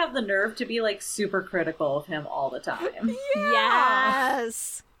then they have the nerve to be, like, super critical of him all the time. Yeah.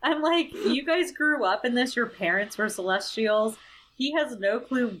 Yes. I'm like, you guys grew up in this. Your parents were Celestials. He has no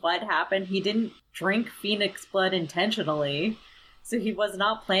clue what happened. He didn't drink Phoenix blood intentionally. So he was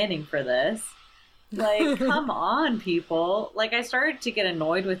not planning for this. Like, come on, people. Like, I started to get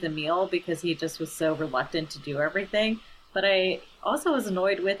annoyed with Emil because he just was so reluctant to do everything. But I also was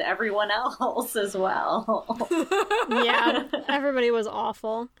annoyed with everyone else as well. Yeah, everybody was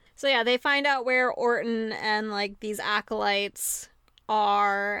awful. So yeah, they find out where Orton and like these acolytes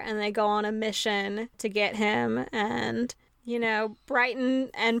are, and they go on a mission to get him, and you know, Brighton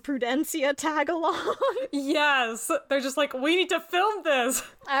and Prudencia tag along. Yes, they're just like, we need to film this.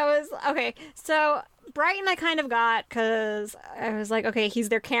 Okay, so Brighton I kind of got, because I was like, okay, he's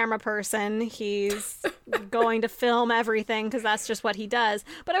their camera person. He's going to film everything because that's just what he does.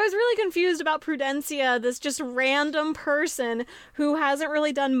 But I was really confused about Prudencia, this just random person who hasn't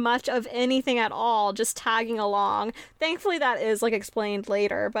really done much of anything at all, just tagging along. Thankfully that is like explained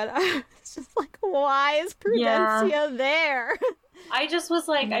later, but I was just like, why is Prudencia there? I just was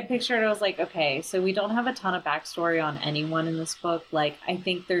like, I pictured, I was like, okay, so we don't have a ton of backstory on anyone in this book. Like, I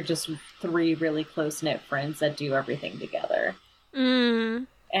think they're just 3 really close-knit friends that do everything together. Mm.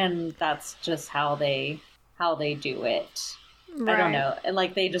 And that's just how they do it. Right. I don't know. And,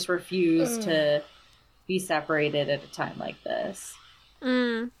 like, they just refuse to be separated at a time like this.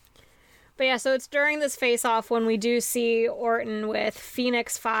 Mm. But yeah, so it's during this face-off when we do see Orton with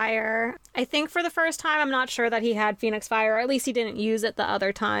Phoenix Fire. I think for the first time, I'm not sure that he had Phoenix Fire, or at least he didn't use it the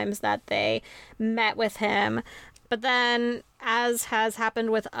other times that they met with him. But then, as has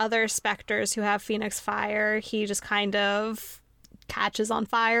happened with other Spectres who have Phoenix Fire, he just kind of catches on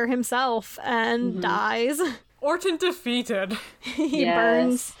fire himself and dies. Orton defeated. He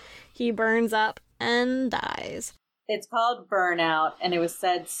burns up and dies. It's called Burnout, and it was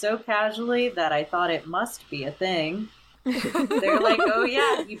said so casually that I thought it must be a thing. They're like, oh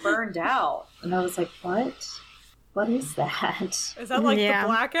yeah, he burned out. And I was like, what? What is that? Is that like the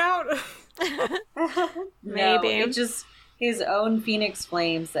blackout? Maybe. No, it just, his own phoenix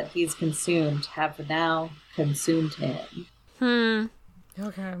flames that he's consumed have now consumed him.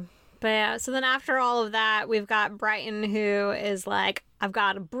 Okay. But yeah, so then after all of that, we've got Brighton who is like, I've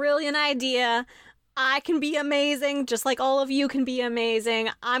got a brilliant idea. I can be amazing, just like all of you can be amazing.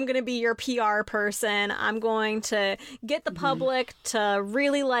 I'm going to be your PR person. I'm going to get the public to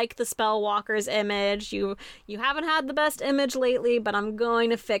really like the Spellwalker's image. You haven't had the best image lately, but I'm going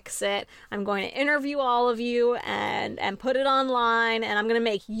to fix it. I'm going to interview all of you and put it online, and I'm going to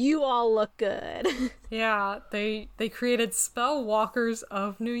make you all look good. Yeah, they created Spellwalkers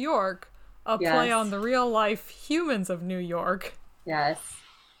of New York, a play on the real-life humans of New York. Yes.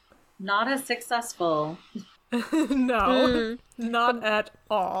 Not as successful. No, not at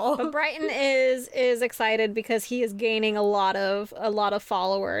all. But Brighton is excited because he is gaining a lot of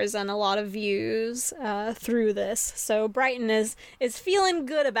followers and a lot of views through this. So Brighton is feeling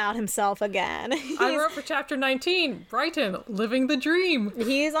good about himself again. I wrote for chapter 19, Brighton, living the dream.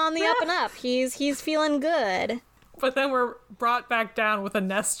 He's on the up and up. He's feeling good. But then we're brought back down with a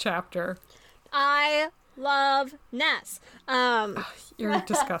Ness chapter. I love Ness. You're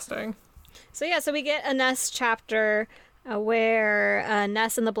disgusting. So we get a Ness chapter where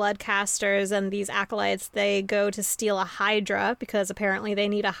Ness and the Bloodcasters and these acolytes, they go to steal a Hydra because apparently they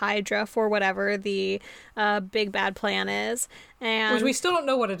need a Hydra for whatever the big bad plan is. And which we still don't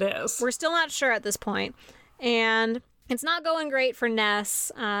know what it is. We're still not sure at this point. And it's not going great for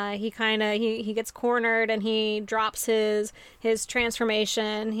Ness. He gets cornered and he drops his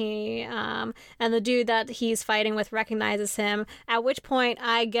transformation. And the dude that he's fighting with recognizes him, at which point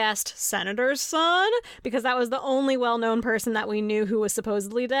I guessed Senator's son, because that was the only well-known person that we knew who was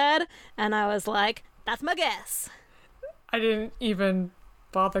supposedly dead. And I was like, that's my guess. I didn't even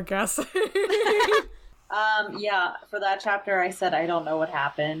bother guessing. Yeah, for that chapter I said I don't know what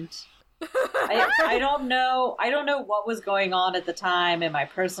happened. I don't know what was going on at the time in my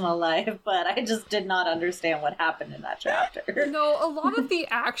personal life, but I just did not understand what happened in that chapter. No, a lot of the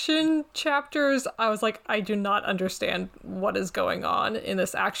action chapters, I was like, I do not understand what is going on in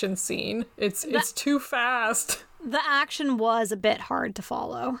this action scene. It's too fast. The action was a bit hard to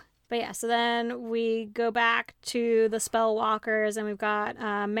follow. But yeah, so then we go back to the Spellwalkers, and we've got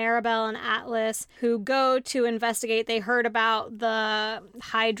Maribel and Atlas who go to investigate. They heard about the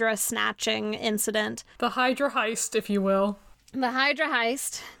Hydra snatching incident. The Hydra heist, if you will. The Hydra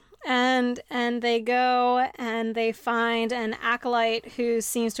heist. And they go and they find an acolyte who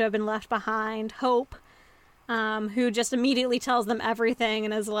seems to have been left behind, Hope, who just immediately tells them everything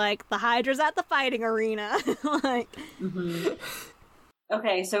and is like, the Hydra's at the fighting arena. Like... Mm-hmm.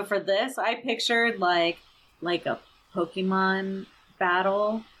 Okay, so for this, I pictured like a Pokemon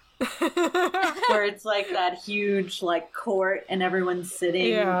battle where it's like that huge like court and everyone's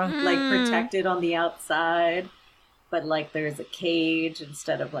sitting like protected on the outside, but like there's a cage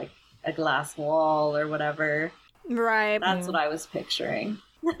instead of like a glass wall or whatever. Right. That's what I was picturing.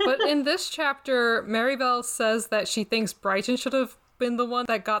 But in this chapter, Maribel says that she thinks Brighton should have been the one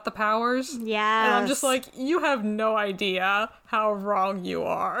that got the powers. Yeah. And I'm just like, you have no idea how wrong you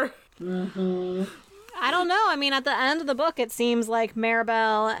are. I don't know. I mean, at the end of the book, it seems like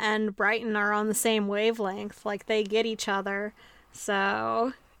Maribel and Brighton are on the same wavelength. Like, they get each other.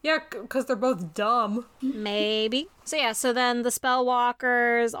 So... Yeah, because they're both dumb. maybe. So yeah, so then the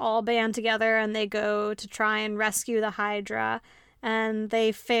Spellwalkers all band together and they go to try and rescue the Hydra. And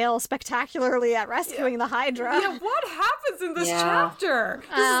they fail spectacularly at rescuing the Hydra. Yeah, what happens in this chapter?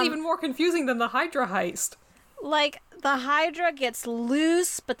 This is even more confusing than the Hydra heist. Like, the Hydra gets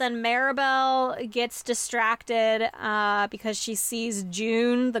loose, but then Maribel gets distracted because she sees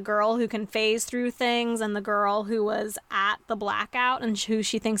June, the girl who can phase through things, and the girl who was at the blackout and who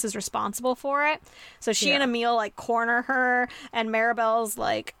she thinks is responsible for it. So she and Emil, like, corner her, and Maribel's,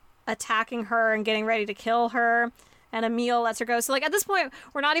 like, attacking her and getting ready to kill her. And Emil lets her go. So, like, at this point,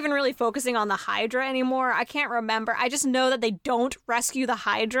 we're not even really focusing on the Hydra anymore. I can't remember. I just know that they don't rescue the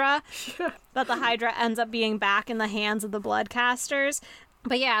Hydra. That the Hydra ends up being back in the hands of the Bloodcasters.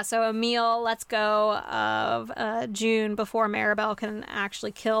 But yeah, so Emil lets go of June before Maribel can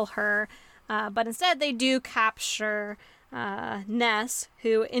actually kill her. But instead, they do capture Ness,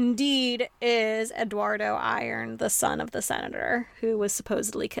 who indeed is Eduardo Iron, the son of the senator, who was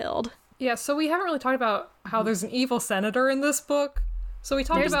supposedly killed. Yeah, so we haven't really talked about how there's an evil senator in this book. So we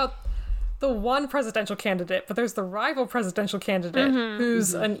talked about the one presidential candidate, but there's the rival presidential candidate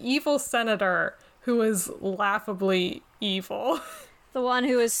who's an evil senator who is laughably evil. The one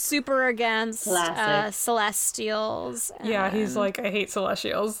who is super against Classic. Celestials. Yeah, he's and like, I hate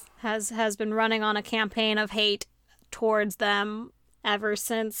Celestials. has been running on a campaign of hate towards them ever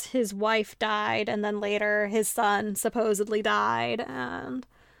since his wife died, and then later his son supposedly died, and...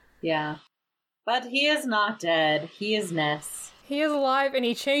 Yeah. But he is not dead. He is Ness. He is alive, and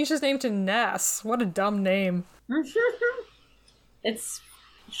he changed his name to Ness. What a dumb name. It's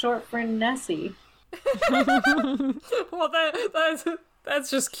short for Nessie. Well, that's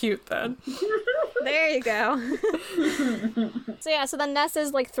just cute, then. There you go. So then Ness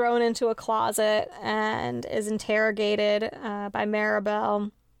is, like, thrown into a closet and is interrogated by Maribel.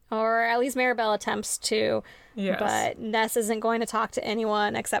 Or at least Maribel attempts to. Yes. But Ness isn't going to talk to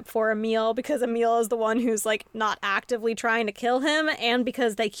anyone except for Emil, because Emil is the one who's, like, not actively trying to kill him, and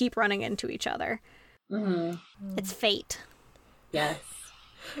because they keep running into each other. It's fate. Yes.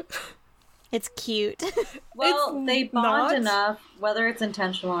 It's cute. Well, they bond not. enough, whether it's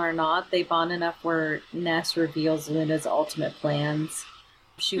intentional or not, they bond enough where Ness reveals Luna's ultimate plans.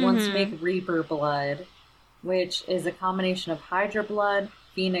 She wants to make Reaper blood, which is a combination of Hydra blood,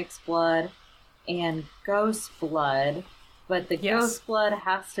 Phoenix blood, and ghost blood. But the ghost blood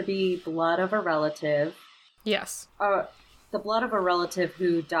has to be blood of a relative. Yes. The blood of a relative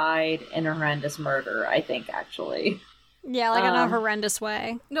who died in a horrendous murder, I think, actually. Yeah, like in a horrendous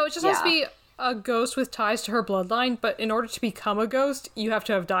way. No, it just has to be a ghost with ties to her bloodline, but in order to become a ghost, you have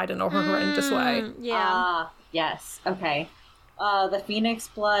to have died in a horrendous way. Yeah. Yes. Okay. The Phoenix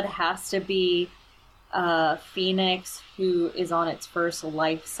blood has to be Phoenix who is on its first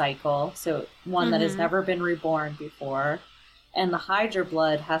life cycle, so one that has never been reborn before. And the Hydra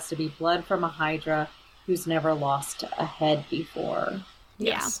blood has to be blood from a Hydra who's never lost a head before.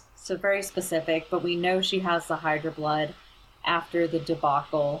 Yes. So very specific, but we know she has the Hydra blood after the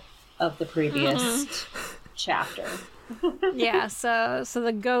debacle of the previous chapter. Yeah, so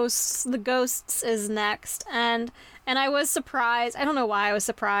the ghosts is next, and I was surprised. I don't know why I was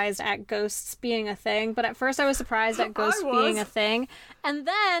surprised at ghosts being a thing, but at first I was surprised at ghosts being a thing,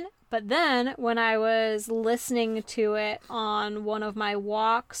 but then when I was listening to it on one of my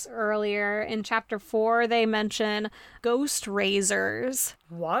walks earlier in chapter 4, they mention ghost raisers.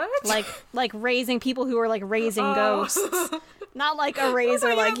 What? Like raising people who are like raising ghosts, not like a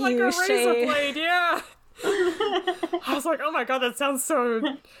razor like like you a razor shave. blade, yeah. I was like, oh my god, that sounds so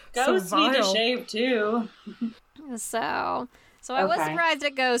Ghosts so need to vile. shave too. So I was Okay. surprised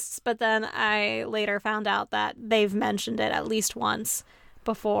at ghosts, but then I later found out that they've mentioned it at least once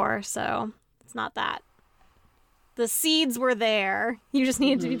before, so it's not that. The seeds were there. You just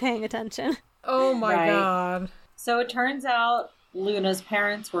needed to be paying attention. Oh my Right. god. So it turns out Luna's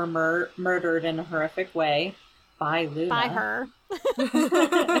parents were murdered in a horrific way by Luna. By her.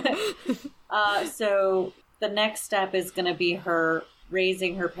 So the next step is going to be her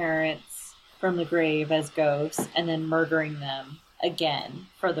raising her parents from the grave as ghosts and then murdering them again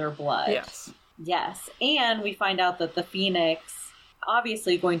for their blood. Yes. Yes. And we find out that the Phoenix,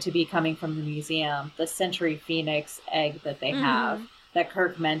 obviously going to be coming from the museum, the Century Phoenix egg that they have, that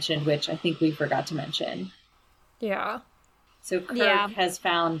Kirk mentioned, which I think we forgot to mention. Yeah. So Kirk Yeah. has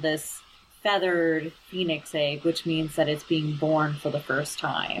found this feathered phoenix egg, which means that it's being born for the first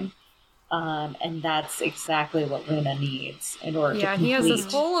time. And that's exactly what Luna needs in order Yeah, to and he has this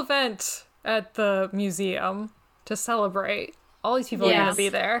complete. whole event at the museum to celebrate. All these people are going Yes. to be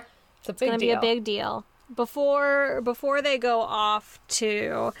there. It's a big Gonna deal. be a big deal. Before they go off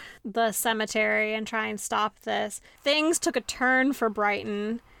to the cemetery and try and stop this, things took a turn for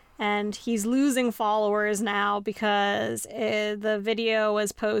Brighton, and he's losing followers now because the video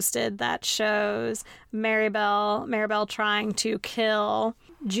was posted that shows Maribel trying to kill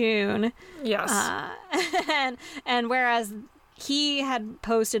June, Yes. and whereas he had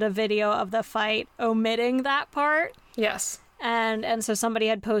posted a video of the fight omitting that part. Yes. And so somebody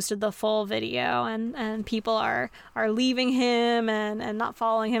had posted the full video, and people are leaving him and not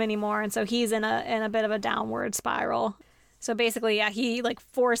following him anymore, and so he's in a bit of a downward spiral. So basically, yeah, he like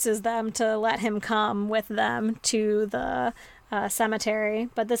forces them to let him come with them to the cemetery,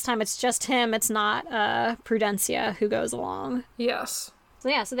 but this time it's just him. It's not Prudencia who goes along. Yes. So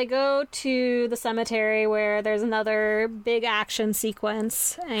yeah, so they go to the cemetery where there's another big action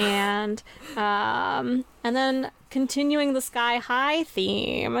sequence, and then continuing the Sky High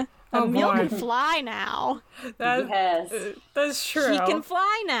theme. Oh, Emil boy. can fly now. Yes. That's true. He can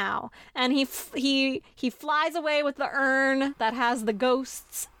fly now, and he flies away with the urn that has the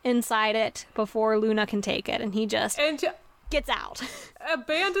ghosts inside it before Luna can take it, and he just And gets out.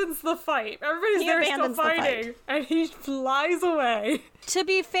 abandons the fight. Everybody's He there still abandons the fight. fighting, and he flies away. To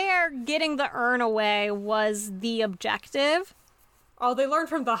be fair, getting the urn away was the objective. Oh, they learned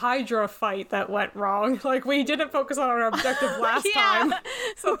from the Hydra fight that went wrong. Like, we didn't focus on our objective last Yeah. time.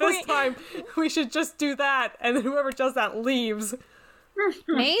 So this time, we should just do that, and then whoever does that leaves.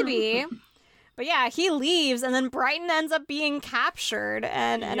 Maybe. But yeah, he leaves, and then Brighton ends up being captured,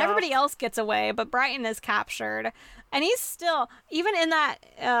 and Yeah. everybody else gets away, but Brighton is captured. And he's still, even in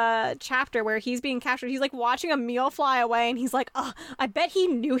that chapter where he's being captured, he's like watching Emil fly away, and he's like, oh, I bet he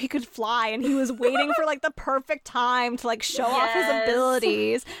knew he could fly, and he was waiting for like the perfect time to like show off his Yes.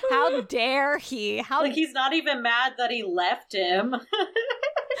 abilities. How dare he? How Like, he's not even mad that he left him.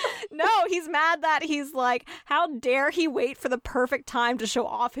 No, he's mad that he's like, how dare he wait for the perfect time to show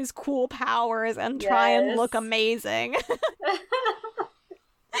off his cool powers and try and Yes. look amazing.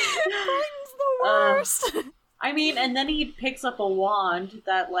 Brighton's the worst. I mean, and then he picks up a wand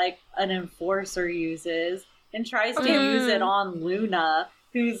that, like, an enforcer uses and tries to use it on Luna,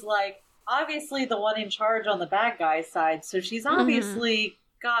 who's, like, obviously the one in charge on the bad guy's side, so she's obviously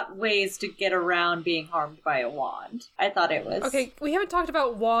got ways to get around being harmed by a wand. I thought it was... Okay, we haven't talked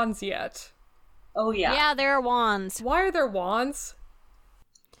about wands yet. Oh, yeah. Yeah, there are wands. Why are there wands?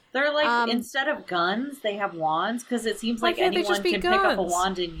 They're like, instead of guns, they have wands, because it seems Why like can't they anyone just be can pick up a guns?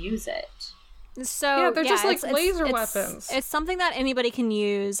 wand and use it. So Yeah, they're just like it's- laser it's- weapons. It's something that anybody can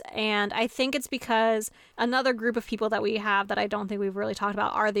use, and I think it's because another group of people that we have that I don't think we've really talked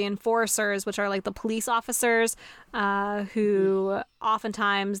about are the enforcers, which are like the police officers who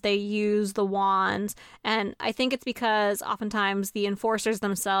oftentimes they use the wands, and I think it's because oftentimes the enforcers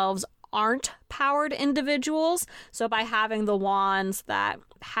themselves aren't powered individuals, so by having the wands that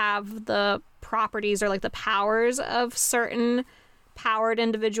have the properties or like the powers of certain powered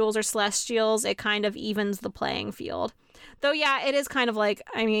individuals or celestials, it kind of evens the playing field. Though yeah, it is kind of like,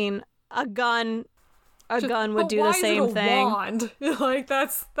 I mean, a gun would But do why the same is it a thing. Wand? Like,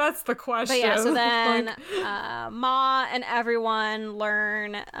 that's the question. But yeah, so then Like, Ma and everyone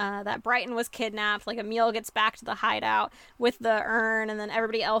learn that Brighton was kidnapped. Like, Emil gets back to the hideout with the urn, and then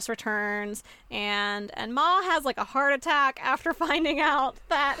everybody else returns. And Ma has like a heart attack after finding out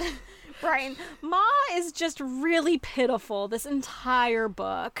that Brighton. Ma is just really pitiful this entire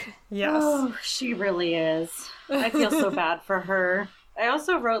book. yes. Oh, she really is. I feel so bad for her. I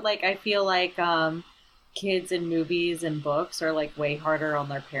also wrote, like, I feel like kids in movies and books are, like, way harder on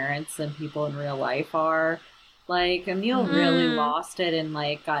their parents than people in real life are. Like, Emil really lost it and,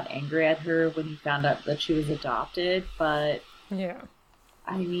 like, got angry at her when he found out that she was adopted. But, Yeah.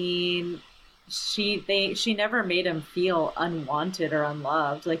 I mean, she never made him feel unwanted or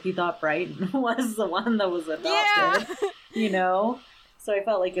unloved. Like, he thought Brighton was the one that was adopted. You know? So I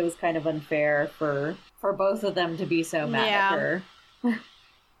felt like it was kind of unfair for both of them to be so mad at her.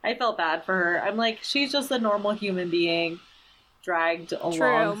 I felt bad for her. I'm like, she's just a normal human being dragged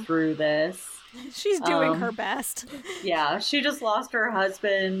along through this. She's doing her best. Yeah, she just lost her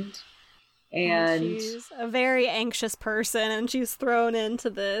husband. And she's a very anxious person, and she's thrown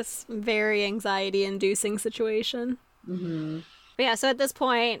into this very anxiety-inducing situation. But yeah, so at this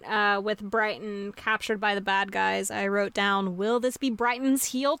point, with Brighton captured by the bad guys, I wrote down, will this be Brighton's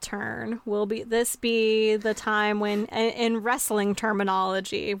heel turn? This be the time when, in wrestling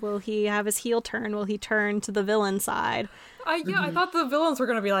terminology, will he have his heel turn? Will he turn to the villain side? I thought the villains were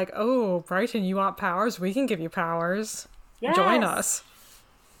going to be like, oh, Brighton, you want powers? We can give you powers. Yes. Join us.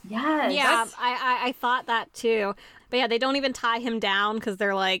 Yes. Yeah, I thought that too. But yeah, they don't even tie him down because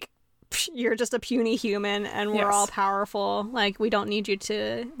they're like, you're just a puny human and we're all powerful. Like, we don't need you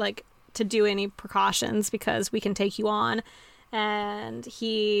to do any precautions because we can take you on. And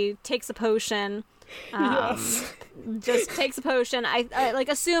he takes a potion. Just takes a potion. I like,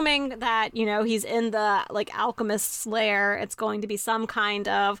 assuming that, you know, he's in the like alchemist's lair, it's going to be some kind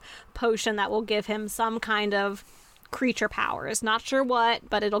of potion that will give him some kind of creature powers. Not sure what,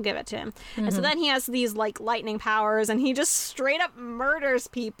 but it'll give it to him. And so then he has these like lightning powers and he just straight up murders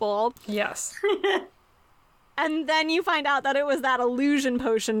people. Yes. And then you find out that it was that illusion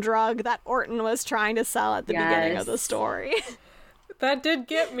potion drug that Orton was trying to sell at the beginning of the story. That did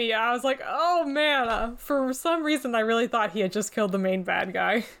get me. I was like, oh man, for some reason I really thought he had just killed the main bad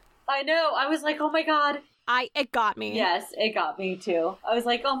guy. I know. I was like, oh my god. It got me. Yes, it got me too. I was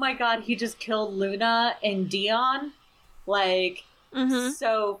like, oh my god, he just killed Luna and Dion. Like,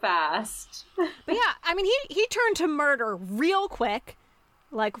 so fast. But yeah, I mean, he turned to murder real quick.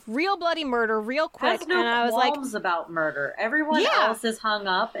 Like, real bloody murder real quick. Has no and I was like, qualms about murder. Everyone else is hung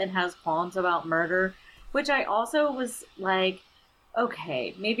up and has qualms about murder, which I also was like,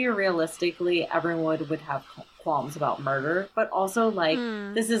 okay, maybe realistically everyone would have qualms about murder, but also like,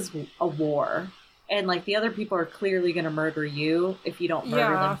 this is a war. And like, the other people are clearly going to murder you if you don't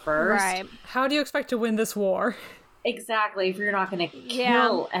murder them first. Right. How do you expect to win this war? Exactly, if you're not going to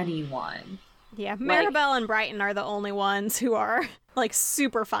kill anyone. Yeah, Maribel and Brighton are the only ones who are, like,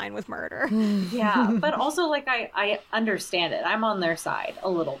 super fine with murder. Yeah, but also, like, I understand it. I'm on their side a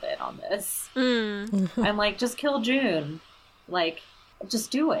little bit on this. I'm like, just kill June. Like, just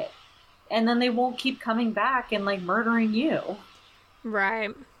do it. And then they won't keep coming back and, like, murdering you.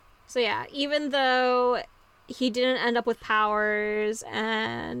 Right. So, yeah, even though he didn't end up with powers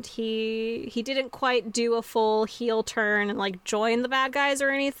and he didn't quite do a full heel turn and like join the bad guys or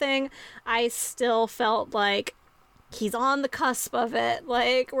anything, I still felt like he's on the cusp of it.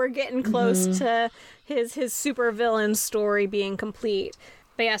 Like, we're getting close to his super villain story being complete.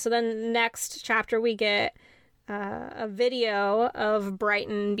 But yeah, so then next chapter we get a video of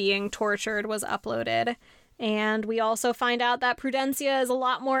Brighton being tortured was uploaded. And we also find out that Prudencia is a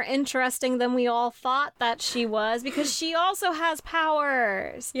lot more interesting than we all thought that she was, because she also has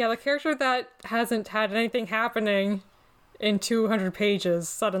powers. Yeah, the character that hasn't had anything happening in 200 pages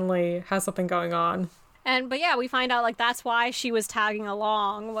suddenly has something going on. But yeah, we find out like that's why she was tagging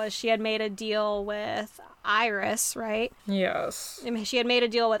along, was she had made a deal with Iris, right? Yes. I mean, she had made a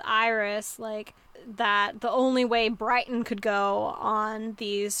deal with Iris, like, that the only way Brighton could go on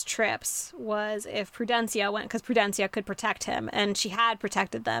these trips was if Prudencia went, because Prudencia could protect him, and she had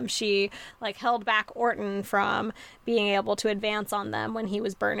protected them. She like held back Orton from being able to advance on them when he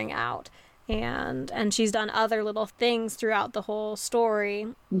was burning out, and she's done other little things throughout the whole story.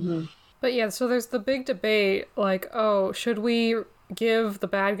 But yeah, so there's the big debate, like, oh, should we give the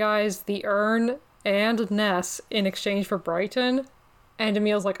bad guys the urn and Ness in exchange for Brighton? And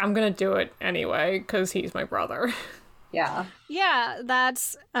Emil's like, I'm gonna do it anyway, because he's my brother. Yeah. Yeah,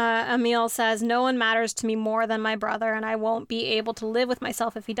 that's, Emil says, no one matters to me more than my brother, and I won't be able to live with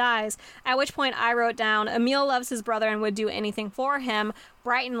myself if he dies. At which point I wrote down, Emil loves his brother and would do anything for him.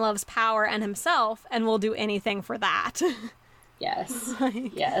 Brighton loves power and himself and will do anything for that. Yes.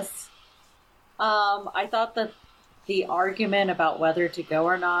 Yes. I thought that the argument about whether to go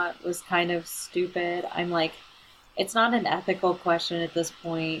or not was kind of stupid. I'm like, it's not an ethical question at this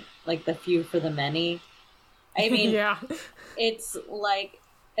point, like the few for the many. I mean, yeah. It's like,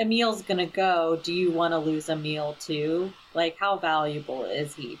 Emil's gonna go. Do you want to lose Emil too? Like, how valuable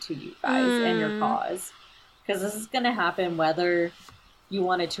is he to you guys and your cause? Because this is gonna happen whether you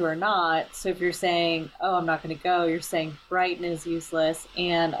wanted to or not. So if you're saying, oh, I'm not gonna go, you're saying Brighton is useless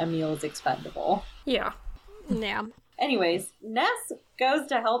and Emil is expendable. Yeah. Yeah. Anyways, Ness goes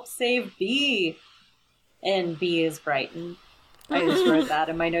to help save Bee. And B is Brighton. I just wrote that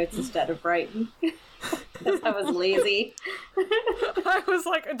in my notes instead of Brighton. Because I was lazy. I was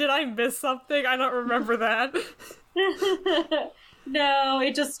like, did I miss something? I don't remember that. No,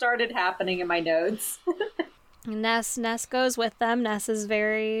 it just started happening in my notes. Ness goes with them. Ness is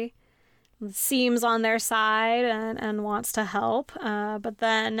very seems on their side and wants to help. But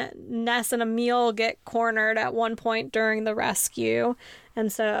then Ness and Emil get cornered at one point during the rescue.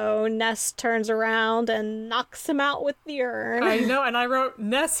 And so Ness turns around and knocks him out with the urn. I know, and I wrote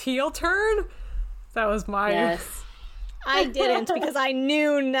Ness heel turn. That was my... Yes. I didn't, because I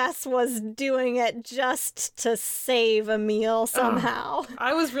knew Ness was doing it just to save Emil somehow.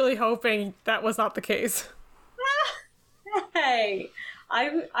 I was really hoping that was not the case. Hey,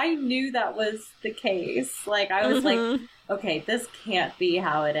 I knew that was the case. Like, I was like, okay, this can't be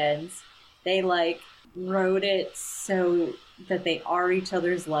how it ends. They, like, wrote it so that they are each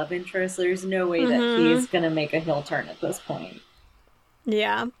other's love interests. There's no way that he's gonna make a heel turn at this point.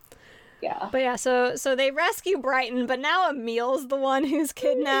 Yeah. Yeah. But yeah, so they rescue Brighton, but now Emil's the one who's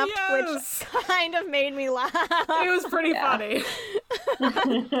kidnapped, Yes! which kind of made me laugh. It was pretty funny.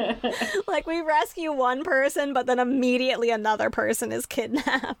 Like, we rescue one person, but then immediately another person is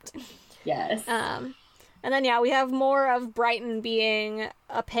kidnapped. Yes. And then, yeah, we have more of Brighton being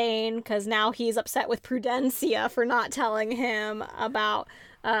a pain, because now he's upset with Prudencia for not telling him about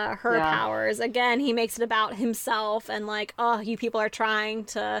her powers. Again, he makes it about himself and like, oh, you people are trying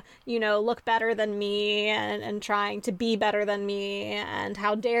to, look better than me and trying to be better than me, and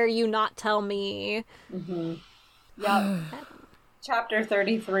how dare you not tell me. Yep. Chapter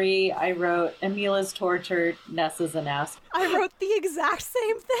 33, I wrote, Emil is tortured, Ness is an ass. I wrote the exact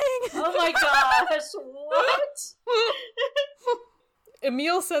same thing. Oh my gosh, what?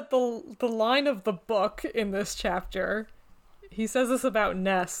 Emil said the line of the book in this chapter. He says this about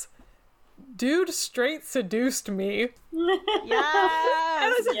Ness. Dude straight seduced me. Yes.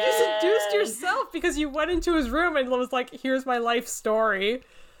 And I said, you seduced yourself because you went into his room and was like, here's my life story.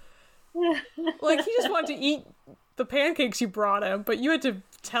 Like, he just wanted to eat the pancakes you brought him, but you had to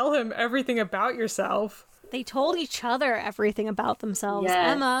tell him everything about yourself. They told each other everything about themselves,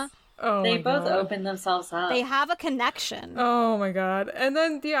 Yes. Emma. Oh, They my both God. opened themselves up. They have a connection. Oh my God. And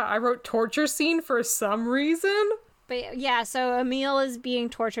then, yeah, I wrote torture scene for some reason. But yeah, so Emil is being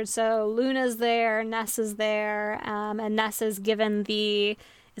tortured. So Luna's there, Ness is there, and Ness is given is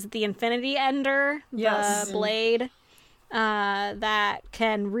it the Infinity Ender? Yes. The blade that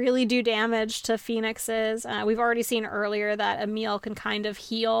can really do damage to phoenixes. We've already seen earlier that Emil can kind of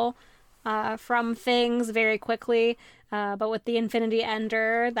heal from things very quickly. But with the Infinity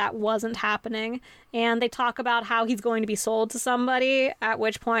Ender, that wasn't happening. And they talk about how he's going to be sold to somebody, at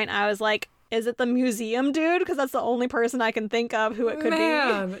which point I was like, is it the museum dude? Because that's the only person I can think of who it could be.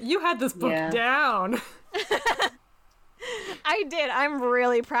 Man, you had this book down. I did. I'm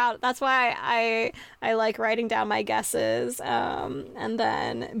really proud. That's why I like writing down my guesses and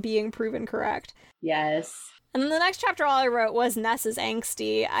then being proven correct. Yes. And then the next chapter, all I wrote was Ness is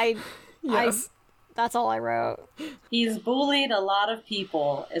angsty. Yes. That's all I wrote. He's bullied a lot of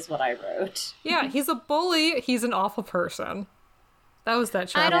people, is what I wrote. Yeah, he's a bully. He's an awful person. That was that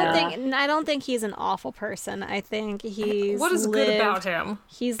chapter. I don't think he's an awful person. I think he's What is good about him?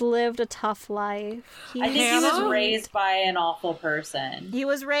 He's lived a tough life. I think he was raised by an awful person. He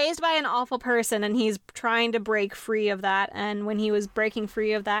was raised by an awful person, and he's trying to break free of that. And when he was breaking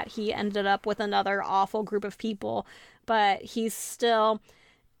free of that, he ended up with another awful group of people. But he's still,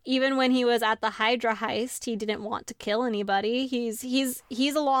 even when he was at the Hydra heist, he didn't want to kill anybody. He's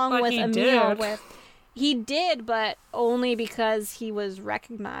along But with he Emil did. He did, but only because he was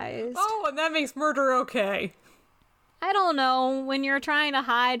recognized. Oh, and that makes murder okay. I don't know. When you're trying to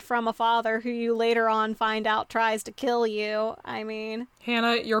hide from a father who you later on find out tries to kill you, I mean...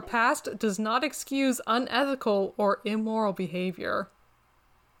 Hannah, your past does not excuse unethical or immoral behavior.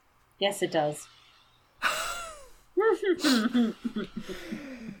 Yes, it does.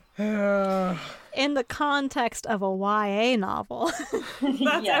 In the context of a YA novel.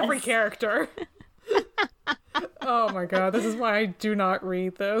 That's Yes. every character. Oh my God, this is why I do not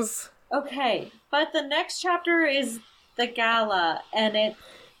read this. Okay, but the next chapter is the gala, and it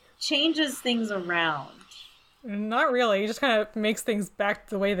changes things around. Not really. It just kind of makes things back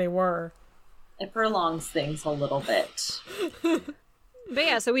the way they were. It prolongs things a little bit. But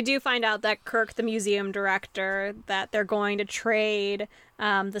yeah, so we do find out that Kirk, the museum director, that they're going to trade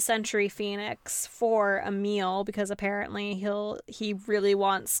the Century Phoenix for Emil, because apparently he really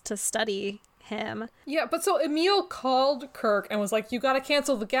wants to study him. Yeah, but so Emil called Kirk and was like, you gotta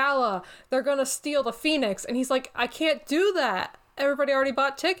cancel the gala. They're gonna steal the Phoenix. And he's like, I can't do that. Everybody already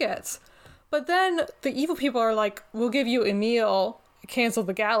bought tickets. But then the evil people are like, we'll give you Emil, cancel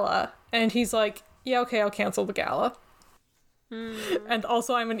the gala. And he's like, yeah, okay, I'll cancel the gala. And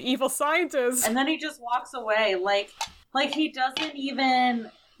also I'm an evil scientist. And then he just walks away, like he doesn't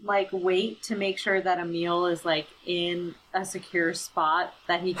even like wait to make sure that Emil is like in a secure spot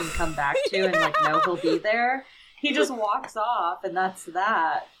that he can come back to and like know he'll be there. He just walks off, and that's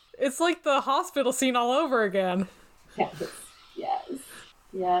that. It's like the hospital scene all over again.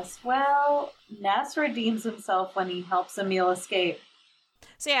 Yes. Well, Ness redeems himself when he helps Emil escape.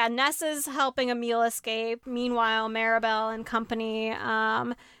 So yeah, Ness is helping Emil escape. Meanwhile, Maribel and company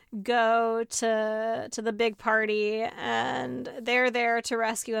go to the big party, and they're there to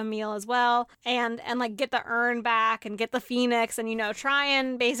rescue Emil as well, and like get the urn back and get the phoenix, and try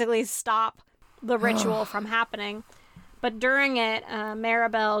and basically stop the ritual from happening. But during it,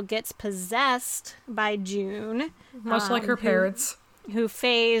 Maribel gets possessed by June, much like her parents, who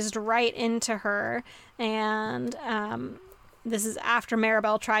phased right into her, and this is after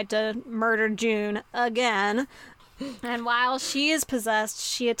Maribel tried to murder June again. And while she is possessed,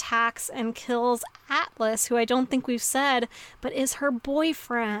 she attacks and kills Atlas, who I don't think we've said, but is her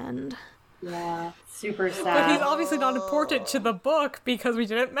boyfriend. Yeah, super sad. But he's obviously not important to the book because we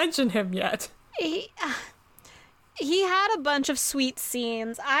didn't mention him yet. He had a bunch of sweet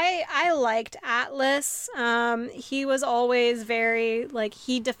scenes. I liked Atlas. He was always very, like,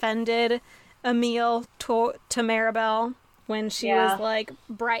 he defended Emil to Maribel when she was like,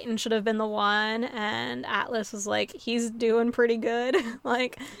 Brighton should have been the one, and Atlas was like, he's doing pretty good.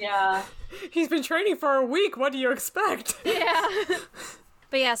 Like, yeah. He's been training for a week. What do you expect? Yeah.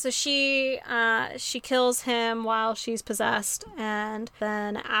 But yeah, so she kills him while she's possessed, and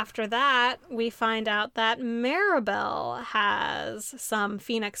then after that, we find out that Maribel has some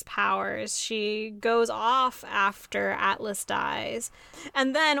Phoenix powers. She goes off after Atlas dies.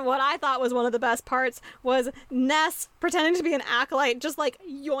 And then what I thought was one of the best parts was Ness, pretending to be an acolyte, just like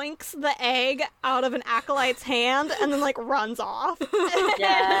yoinks the egg out of an acolyte's hand and then like runs off.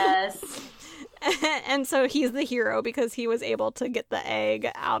 Yes. And so he's the hero because he was able to get the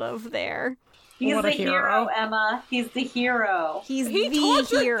egg out of there. He's the hero, Emma. He's the hero. He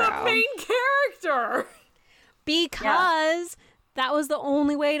tortured hero. the main character. Because that was the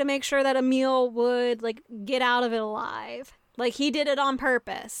only way to make sure that Emil would like get out of it alive. Like, he did it on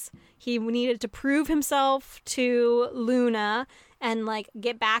purpose. He needed to prove himself to Luna and like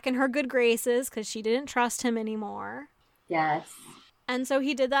get back in her good graces because she didn't trust him anymore. Yes. And so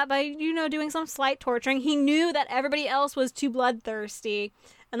he did that by, doing some slight torturing. He knew that everybody else was too bloodthirsty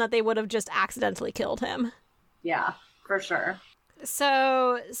and that they would have just accidentally killed him. Yeah, for sure.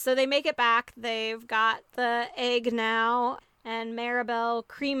 So they make it back. They've got the egg now, and Maribel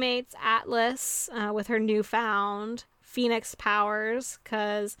cremates Atlas with her newfound Phoenix powers,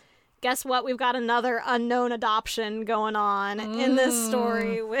 because guess what? We've got another unknown adoption going on in this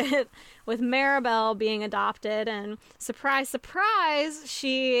story with Maribel being adopted, and surprise, surprise,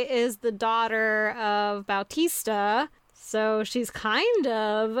 she is the daughter of Bautista, so she's kind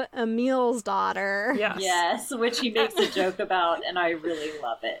of Emil's daughter. Yes, which he makes a joke about, and I really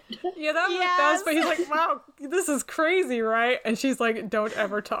love it. Yeah, that's but he's like, wow, this is crazy, right? And she's like, don't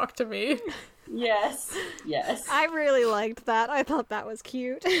ever talk to me. Yes. I really liked that. I thought that was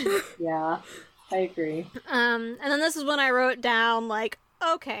cute. Yeah, I agree. And then this is when I wrote down, like,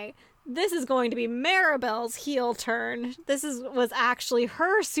 okay, this is going to be Maribel's heel turn. This was actually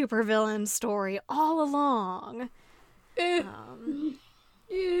her supervillain story all along. I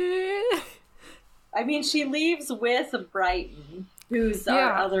mean, she leaves with Brighton, who's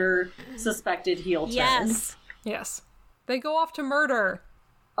our other suspected heel turn. Yes. They go off to murder.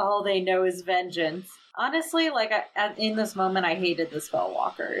 All they know is vengeance. Honestly, like, in this moment, I hated the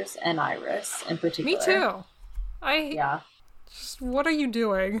Spellwalkers and Iris in particular. Me too. Just, what are you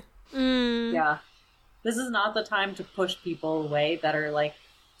doing? Yeah. This is not the time to push people away that are, like,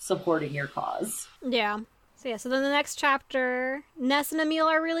 supporting your cause. Yeah. So then the next chapter, Ness and Emil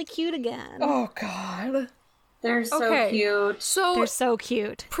are really cute again. Oh, God. They're so cute. They're so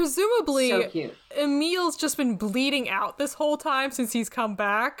cute. Presumably, so cute. Emil's just been bleeding out this whole time since he's come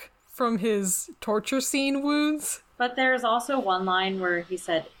back from his torture scene wounds. But there's also one line where he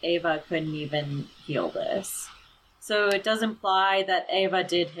said Ava couldn't even heal this. So it does imply that Ava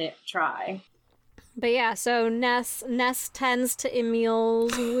did try. But yeah, so Ness tends to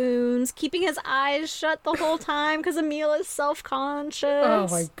Emil's wounds, keeping his eyes shut the whole time because Emil is self-conscious. Oh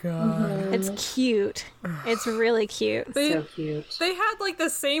my God. It's cute. It's really cute. So cute. They had like the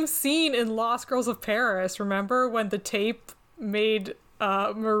same scene in Lost Girls of Paris, remember? When the tape made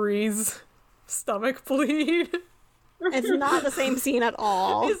Marie's stomach bleed? It's not the same scene at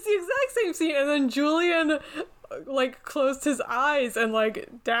all. It's the exact same scene, and then Julian like closed his eyes and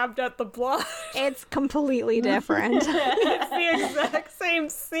like dabbed at the blood. It's completely different. It's the exact same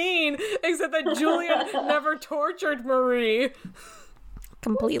scene, except that Julian never tortured Marie.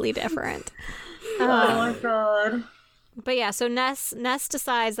 completely different. Oh my god. But yeah, so Ness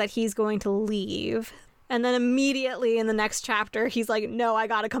decides that he's going to leave. And then immediately in the next chapter, he's like, no, I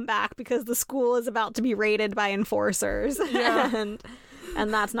gotta come back because the school is about to be raided by enforcers. Yeah.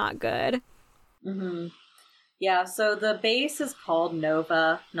 and that's not good. Mm-hmm. Yeah, so the base is called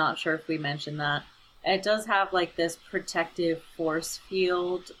Nova. Not sure if we mentioned that. It does have like this protective force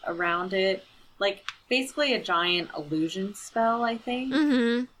field around it. Like basically a giant illusion spell, I think.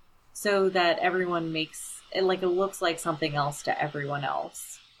 Mm-hmm. So that everyone makes it like it looks like something else to everyone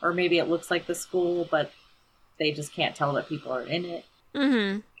else. Or maybe it looks like the school, but they just can't tell that people are in it.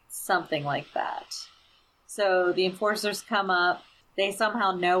 Mm-hmm. Something like that. So the enforcers come up. They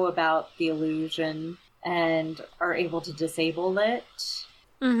somehow know about the illusion and are able to disable it.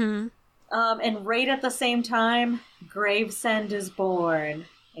 Mm-hmm. And right at the same time, Gravesend is born.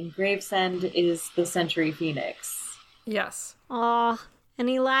 And Gravesend is the Century Phoenix. Yes. Aw. And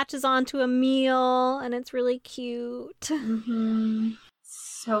he latches onto Emil, and it's really cute. Mm-hmm.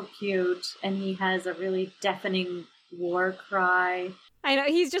 So cute. And he has a really deafening war cry. I know,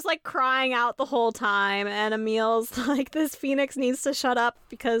 he's just like crying out the whole time, and Emil's like, this Phoenix needs to shut up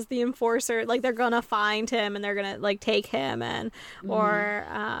because the enforcer, like, they're gonna find him and they're gonna, like, take him, and, or,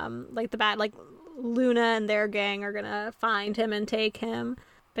 like, the bad, like, Luna and their gang are gonna find him and take him.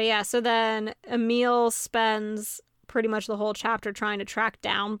 But yeah, so then Emil spends pretty much the whole chapter trying to track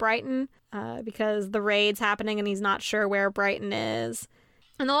down Brighton, because the raid's happening and he's not sure where Brighton is.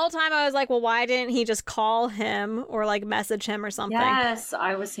 And the whole time I was like, well, why didn't he just call him or like message him or something? Yes,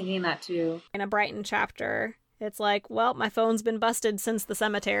 I was thinking that too. In a Brighton chapter, it's like, well, my phone's been busted since the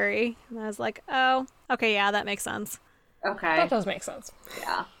cemetery. And I was like, oh, okay, yeah, that makes sense. Okay. That does make sense.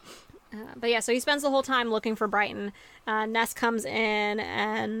 Yeah. But yeah, so he spends the whole time looking for Brighton. Ness comes in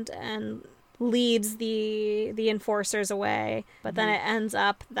and leads the enforcers away. But then it ends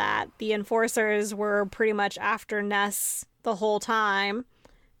up that the enforcers were pretty much after Ness the whole time.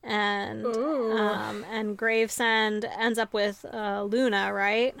 And Gravesend ends up with Luna,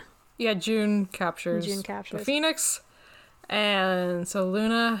 right? Yeah, June captures the Phoenix. And so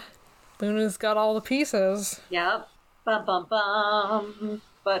Luna's got all the pieces. Yep. Bum, bum, bum.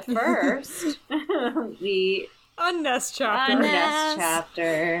 But first, we... A Ness chapter. A Ness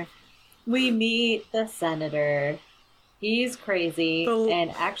chapter. We meet the senator. He's crazy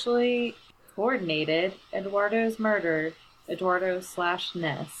and actually coordinated Eduardo's murder.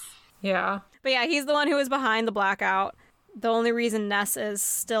 Eduardo/Ness. Yeah. But yeah, he's the one who was behind the blackout. The only reason Ness is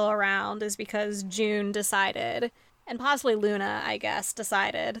still around is because June decided, and possibly Luna, I guess,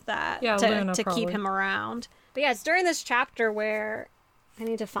 decided that Luna, to keep him around. But yeah, it's during this chapter where I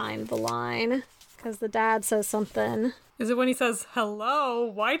need to find the line because the dad says something. Is it when he says, "Hello,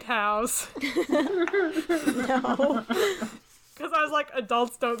 White House"? No. Because I was like,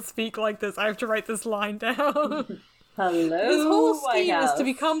 adults don't speak like this. I have to write this line down. Hello, His whole White scheme is House. to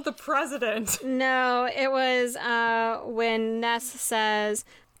become the president. No, it was when Ness says,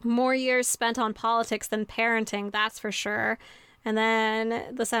 more years spent on politics than parenting, that's for sure. And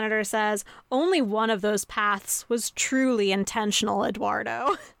then the senator says, only one of those paths was truly intentional,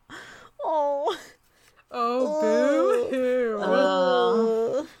 Eduardo. Oh. Oh,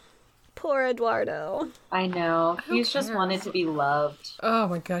 boo-hoo. Poor Eduardo. I know. Who He's just cares? wanted to be loved. Oh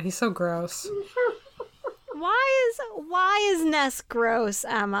my god, he's so gross. Why is Ness gross,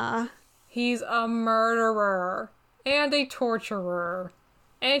 Emma? He's a murderer and a torturer.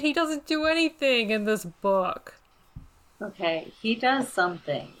 And he doesn't do anything in this book. Okay, he does some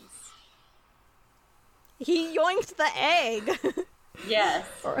things. He yoinked the egg. Yes.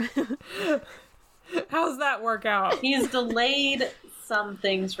 How's that work out? He's delayed some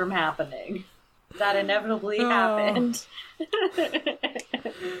things from happening that inevitably happened.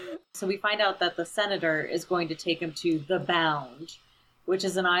 So we find out that the senator is going to take him to the Bound, which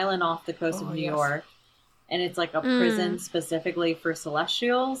is an island off the coast of New York. And it's like a prison specifically for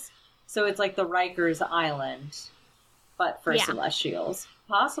Celestials. So it's like the Rikers Island, but for Celestials.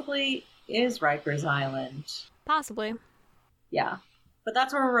 Possibly is Rikers Island. Possibly. Yeah. But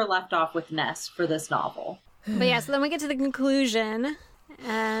that's where we're left off with Ness for this novel. But yeah, so then we get to the conclusion,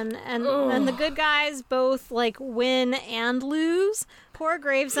 and the good guys both like win and lose. Poor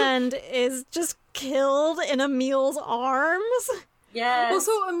Gravesend is just killed in Emil's arms. Yes. Well,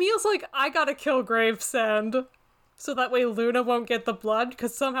 so Emil's like, I gotta kill Gravesend, so that way Luna won't get the blood,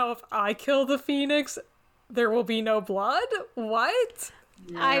 because somehow if I kill the Phoenix, there will be no blood? What?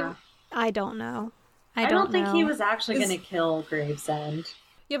 Yeah. I don't know. I don't think he was actually going to kill Gravesend.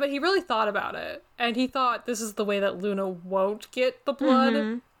 Yeah, but he really thought about it, and he thought this is the way that Luna won't get the blood.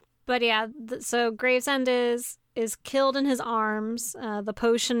 Mm-hmm. But yeah, so Gravesend is is killed in his arms. The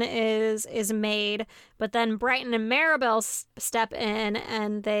potion is made, but then Brighton and Maribel step in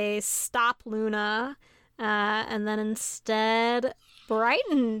and they stop Luna, and then instead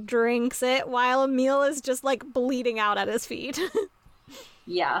Brighton drinks it while Emil is just like bleeding out at his feet.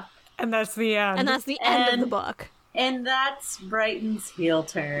 Yeah. And that's the end. And that's the end of the book. And that's Brighton's heel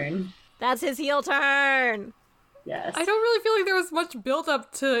turn. That's his heel turn. Yes. I don't really feel like there was much build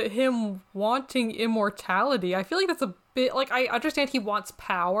up to him wanting immortality. I feel like that's a bit, like, I understand he wants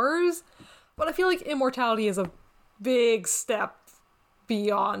powers, but I feel like immortality is a big step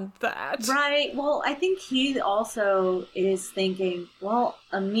beyond that. Right. Well, I think he also is thinking, well,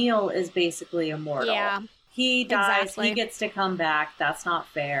 Emil is basically immortal. Yeah. He dies, Exactly. he gets to come back. That's not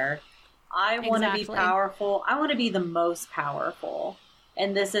fair. I want to be Exactly. powerful. I want to be the most powerful.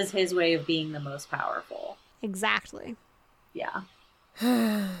 And this is his way of being the most powerful. Exactly. Yeah.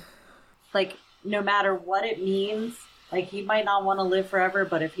 Like, no matter what it means, like, he might not want to live forever,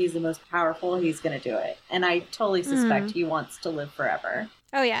 but if he's the most powerful, he's going to do it. And I totally suspect he wants to live forever.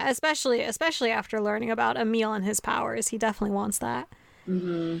 Oh yeah, especially after learning about Emil and his powers, he definitely wants that.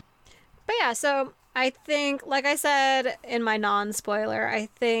 Mm-hmm. But yeah, so I think, like I said in my non-spoiler, I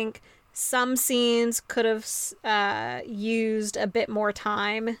think some scenes could have used a bit more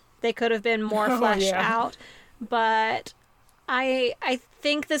time. They could have been more fleshed out. But I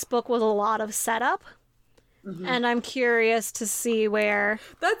think this book was a lot of setup. Mm-hmm. And I'm curious to see where.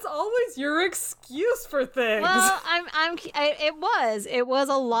 That's always your excuse for things. Well, it was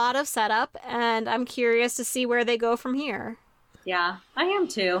a lot of setup, and I'm curious to see where they go from here. Yeah, I am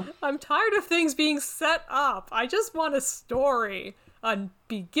too. I'm tired of things being set up. I just want a story. A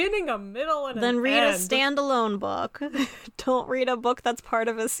beginning, a middle, and Then an read end. a standalone book. Don't read a book that's part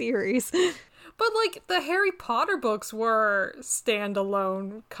of a series. But, like, the Harry Potter books were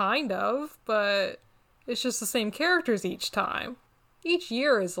standalone, kind of, but it's just the same characters each time. Each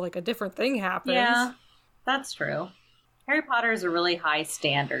year is, like, a different thing happens. Yeah, that's true. Harry Potter is a really high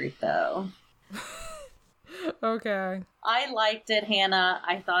standard, though. Okay. I liked it, Hannah.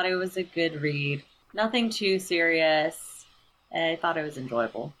 I thought it was a good read. Nothing too serious. I thought it was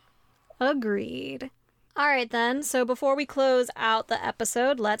enjoyable. Agreed. All right, then. So before we close out the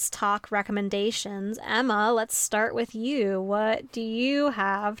episode, let's talk recommendations. Emma, let's start with you. What do you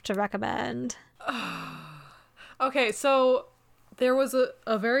have to recommend? Okay, so there was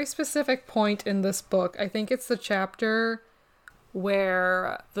a very specific point in this book. I think it's the chapter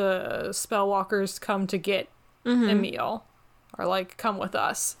where the spellwalkers come to get Emil, or like, come with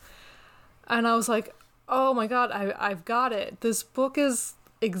us. And I was like, oh my god, I've got it. This book is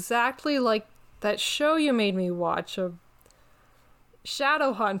exactly like that show you made me watch of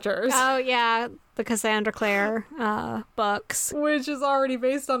Shadowhunters. Oh, yeah, the Cassandra Clare books. Which is already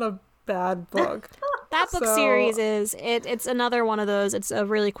based on a bad book. That book series it's another one of those. It's a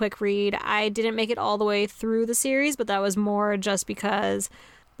really quick read. I didn't make it all the way through the series, but that was more just because,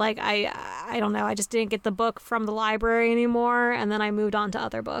 like, I don't know, I just didn't get the book from the library anymore, and then I moved on to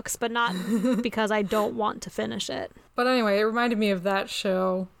other books, but not because I don't want to finish it. But anyway, it reminded me of that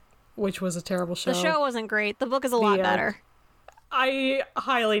show, which was a terrible show. The show wasn't great. The book is a lot better. I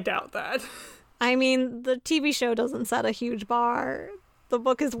highly doubt that. I mean, the TV show doesn't set a huge bar. The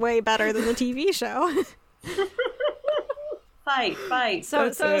book is way better than the TV show. Fight.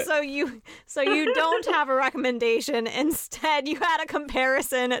 So you don't have a recommendation. Instead, you had a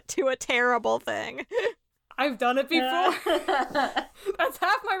comparison to a terrible thing. I've done it before. That's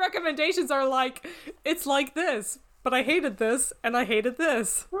half my recommendations are like, it's like this, but I hated this, and I hated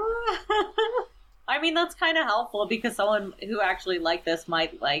this. I mean, that's kind of helpful because someone who actually liked this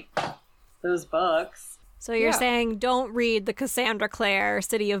might like those books. So you're saying don't read the Cassandra Clare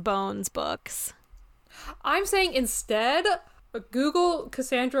City of Bones books. I'm saying instead, Google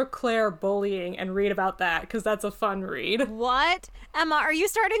Cassandra Clare bullying and read about that, because that's a fun read. What? Emma, are you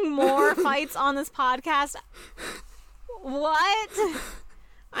starting more fights on this podcast? What?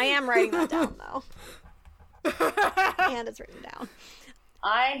 I am writing that down, though. And it's written down.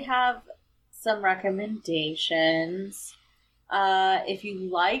 I have some recommendations. If you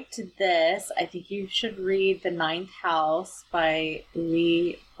liked this, I think you should read The Ninth House by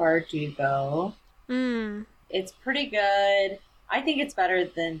Leigh Bardugo. It's pretty good. I think it's better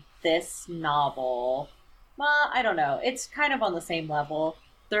than this novel. Well, I don't know. It's kind of on the same level.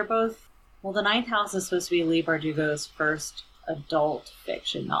 They're both... Well, The Ninth House is supposed to be Leigh Bardugo's first adult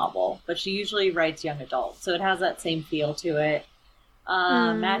fiction novel, but she usually writes young adult, so it has that same feel to it.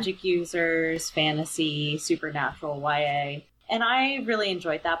 Magic users, fantasy, supernatural, YA. And I really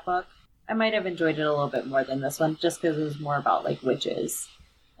enjoyed that book. I might have enjoyed it a little bit more than this one, just because it was more about, like, witches.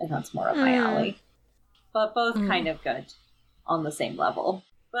 And that's more up my alley. but both kind of good on the same level.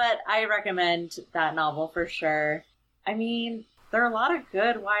 But I recommend that novel for sure. I mean, there are a lot of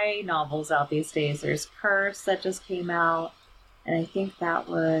good YA novels out these days. There's Curse that just came out, and I think that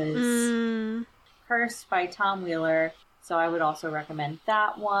was Cursed by Tom Wheeler. So I would also recommend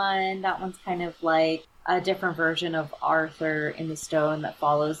that one. That one's kind of like a different version of Arthur in the Stone that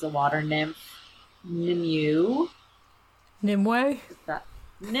follows the water nymph Nimue. Nimue?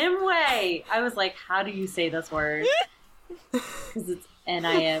 Nimue! I was like, how do you say this word? Because it's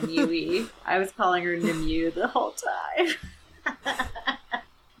Nimue. I was calling her Nimue the whole time.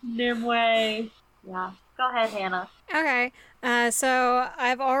 Nimue. Yeah. Go ahead, Hannah. Okay. So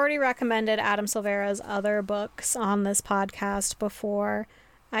I've already recommended Adam Silvera's other books on this podcast before.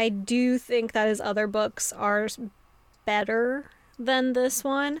 I do think that his other books are better than this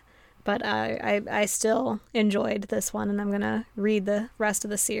one, but I still enjoyed this one, and I'm going to read the rest of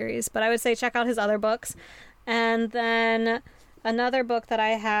the series. But I would say check out his other books. And then another book that I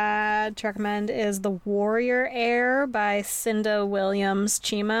had to recommend is The Warrior Heir by Cinda Williams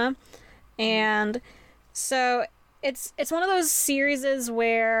Chima. And so it's one of those series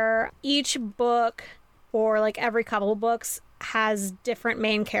where each book, or like every couple of books, has different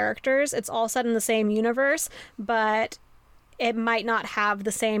main characters. It's all set in the same universe, but it might not have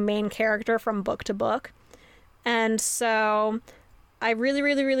the same main character from book to book. And so I really,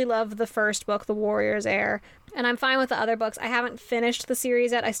 really, really love the first book, The Warrior's Heir, and I'm fine with the other books. I haven't finished the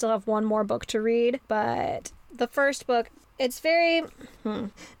series yet. I still have one more book to read, but the first book, it's very...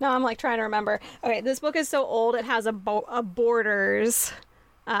 Now I'm like trying to remember. Okay, this book is so old, it has a Borders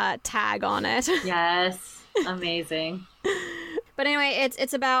tag on it. Yes, amazing. But anyway,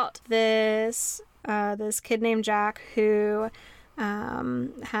 it's about this kid named Jack who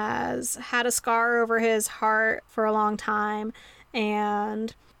has had a scar over his heart for a long time,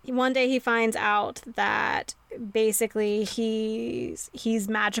 and one day he finds out that basically he's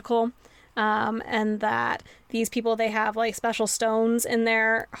magical, and that these people, they have like special stones in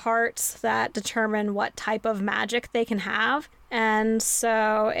their hearts that determine what type of magic they can have. And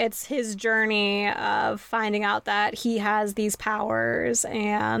so it's his journey of finding out that he has these powers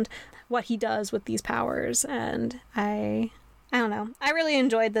and what he does with these powers. And I don't know. I really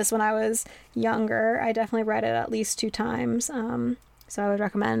enjoyed this when I was younger. I definitely read it at least 2 times. So I would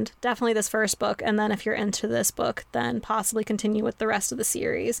recommend definitely this first book. And then if you're into this book, then possibly continue with the rest of the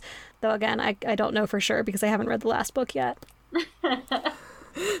series. Though again, I don't know for sure because I haven't read the last book yet. Nice.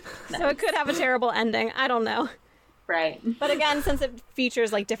 So it could have a terrible ending. I don't know. Right. But again, since it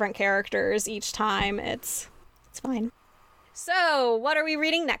features like different characters each time, it's fine. So, what are we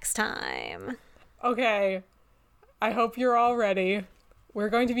reading next time? Okay, I hope you're all ready. We're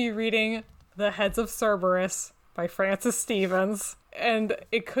going to be reading The Heads of Cerberus by Frances Stevens. And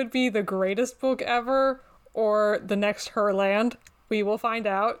it could be the greatest book ever, or the next Herland. We will find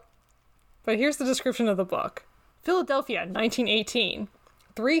out. But here's the description of the book. Philadelphia, 1918.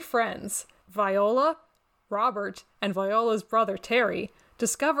 3 friends, Viola, Robert, and Viola's brother Terry,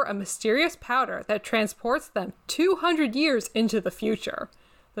 discover a mysterious powder that transports them 200 years into the future.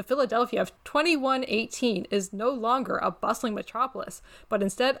 The Philadelphia of 2118 is no longer a bustling metropolis, but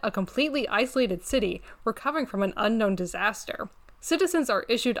instead a completely isolated city recovering from an unknown disaster. Citizens are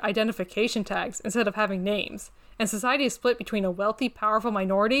issued identification tags instead of having names, and society is split between a wealthy, powerful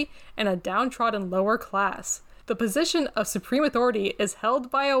minority and a downtrodden lower class. The position of supreme authority is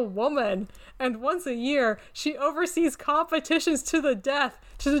held by a woman, and once a year, she oversees competitions to the death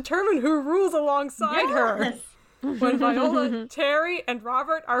to determine who rules alongside her. When Viola, Terry, and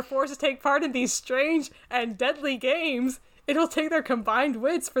Robert are forced to take part in these strange and deadly games, it'll take their combined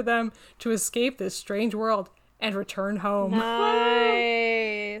wits for them to escape this strange world and return home.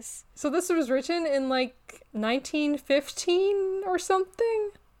 Nice. So this was written in like 1915 or something.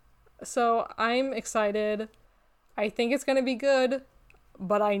 So I'm excited. I think it's going to be good,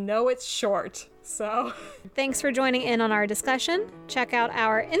 but I know it's short, so... Thanks for joining in on our discussion. Check out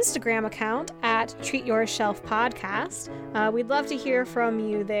our Instagram account at Treat Your Shelf Podcast. We'd love to hear from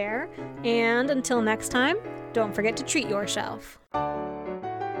you there. And until next time, don't forget to treat your shelf.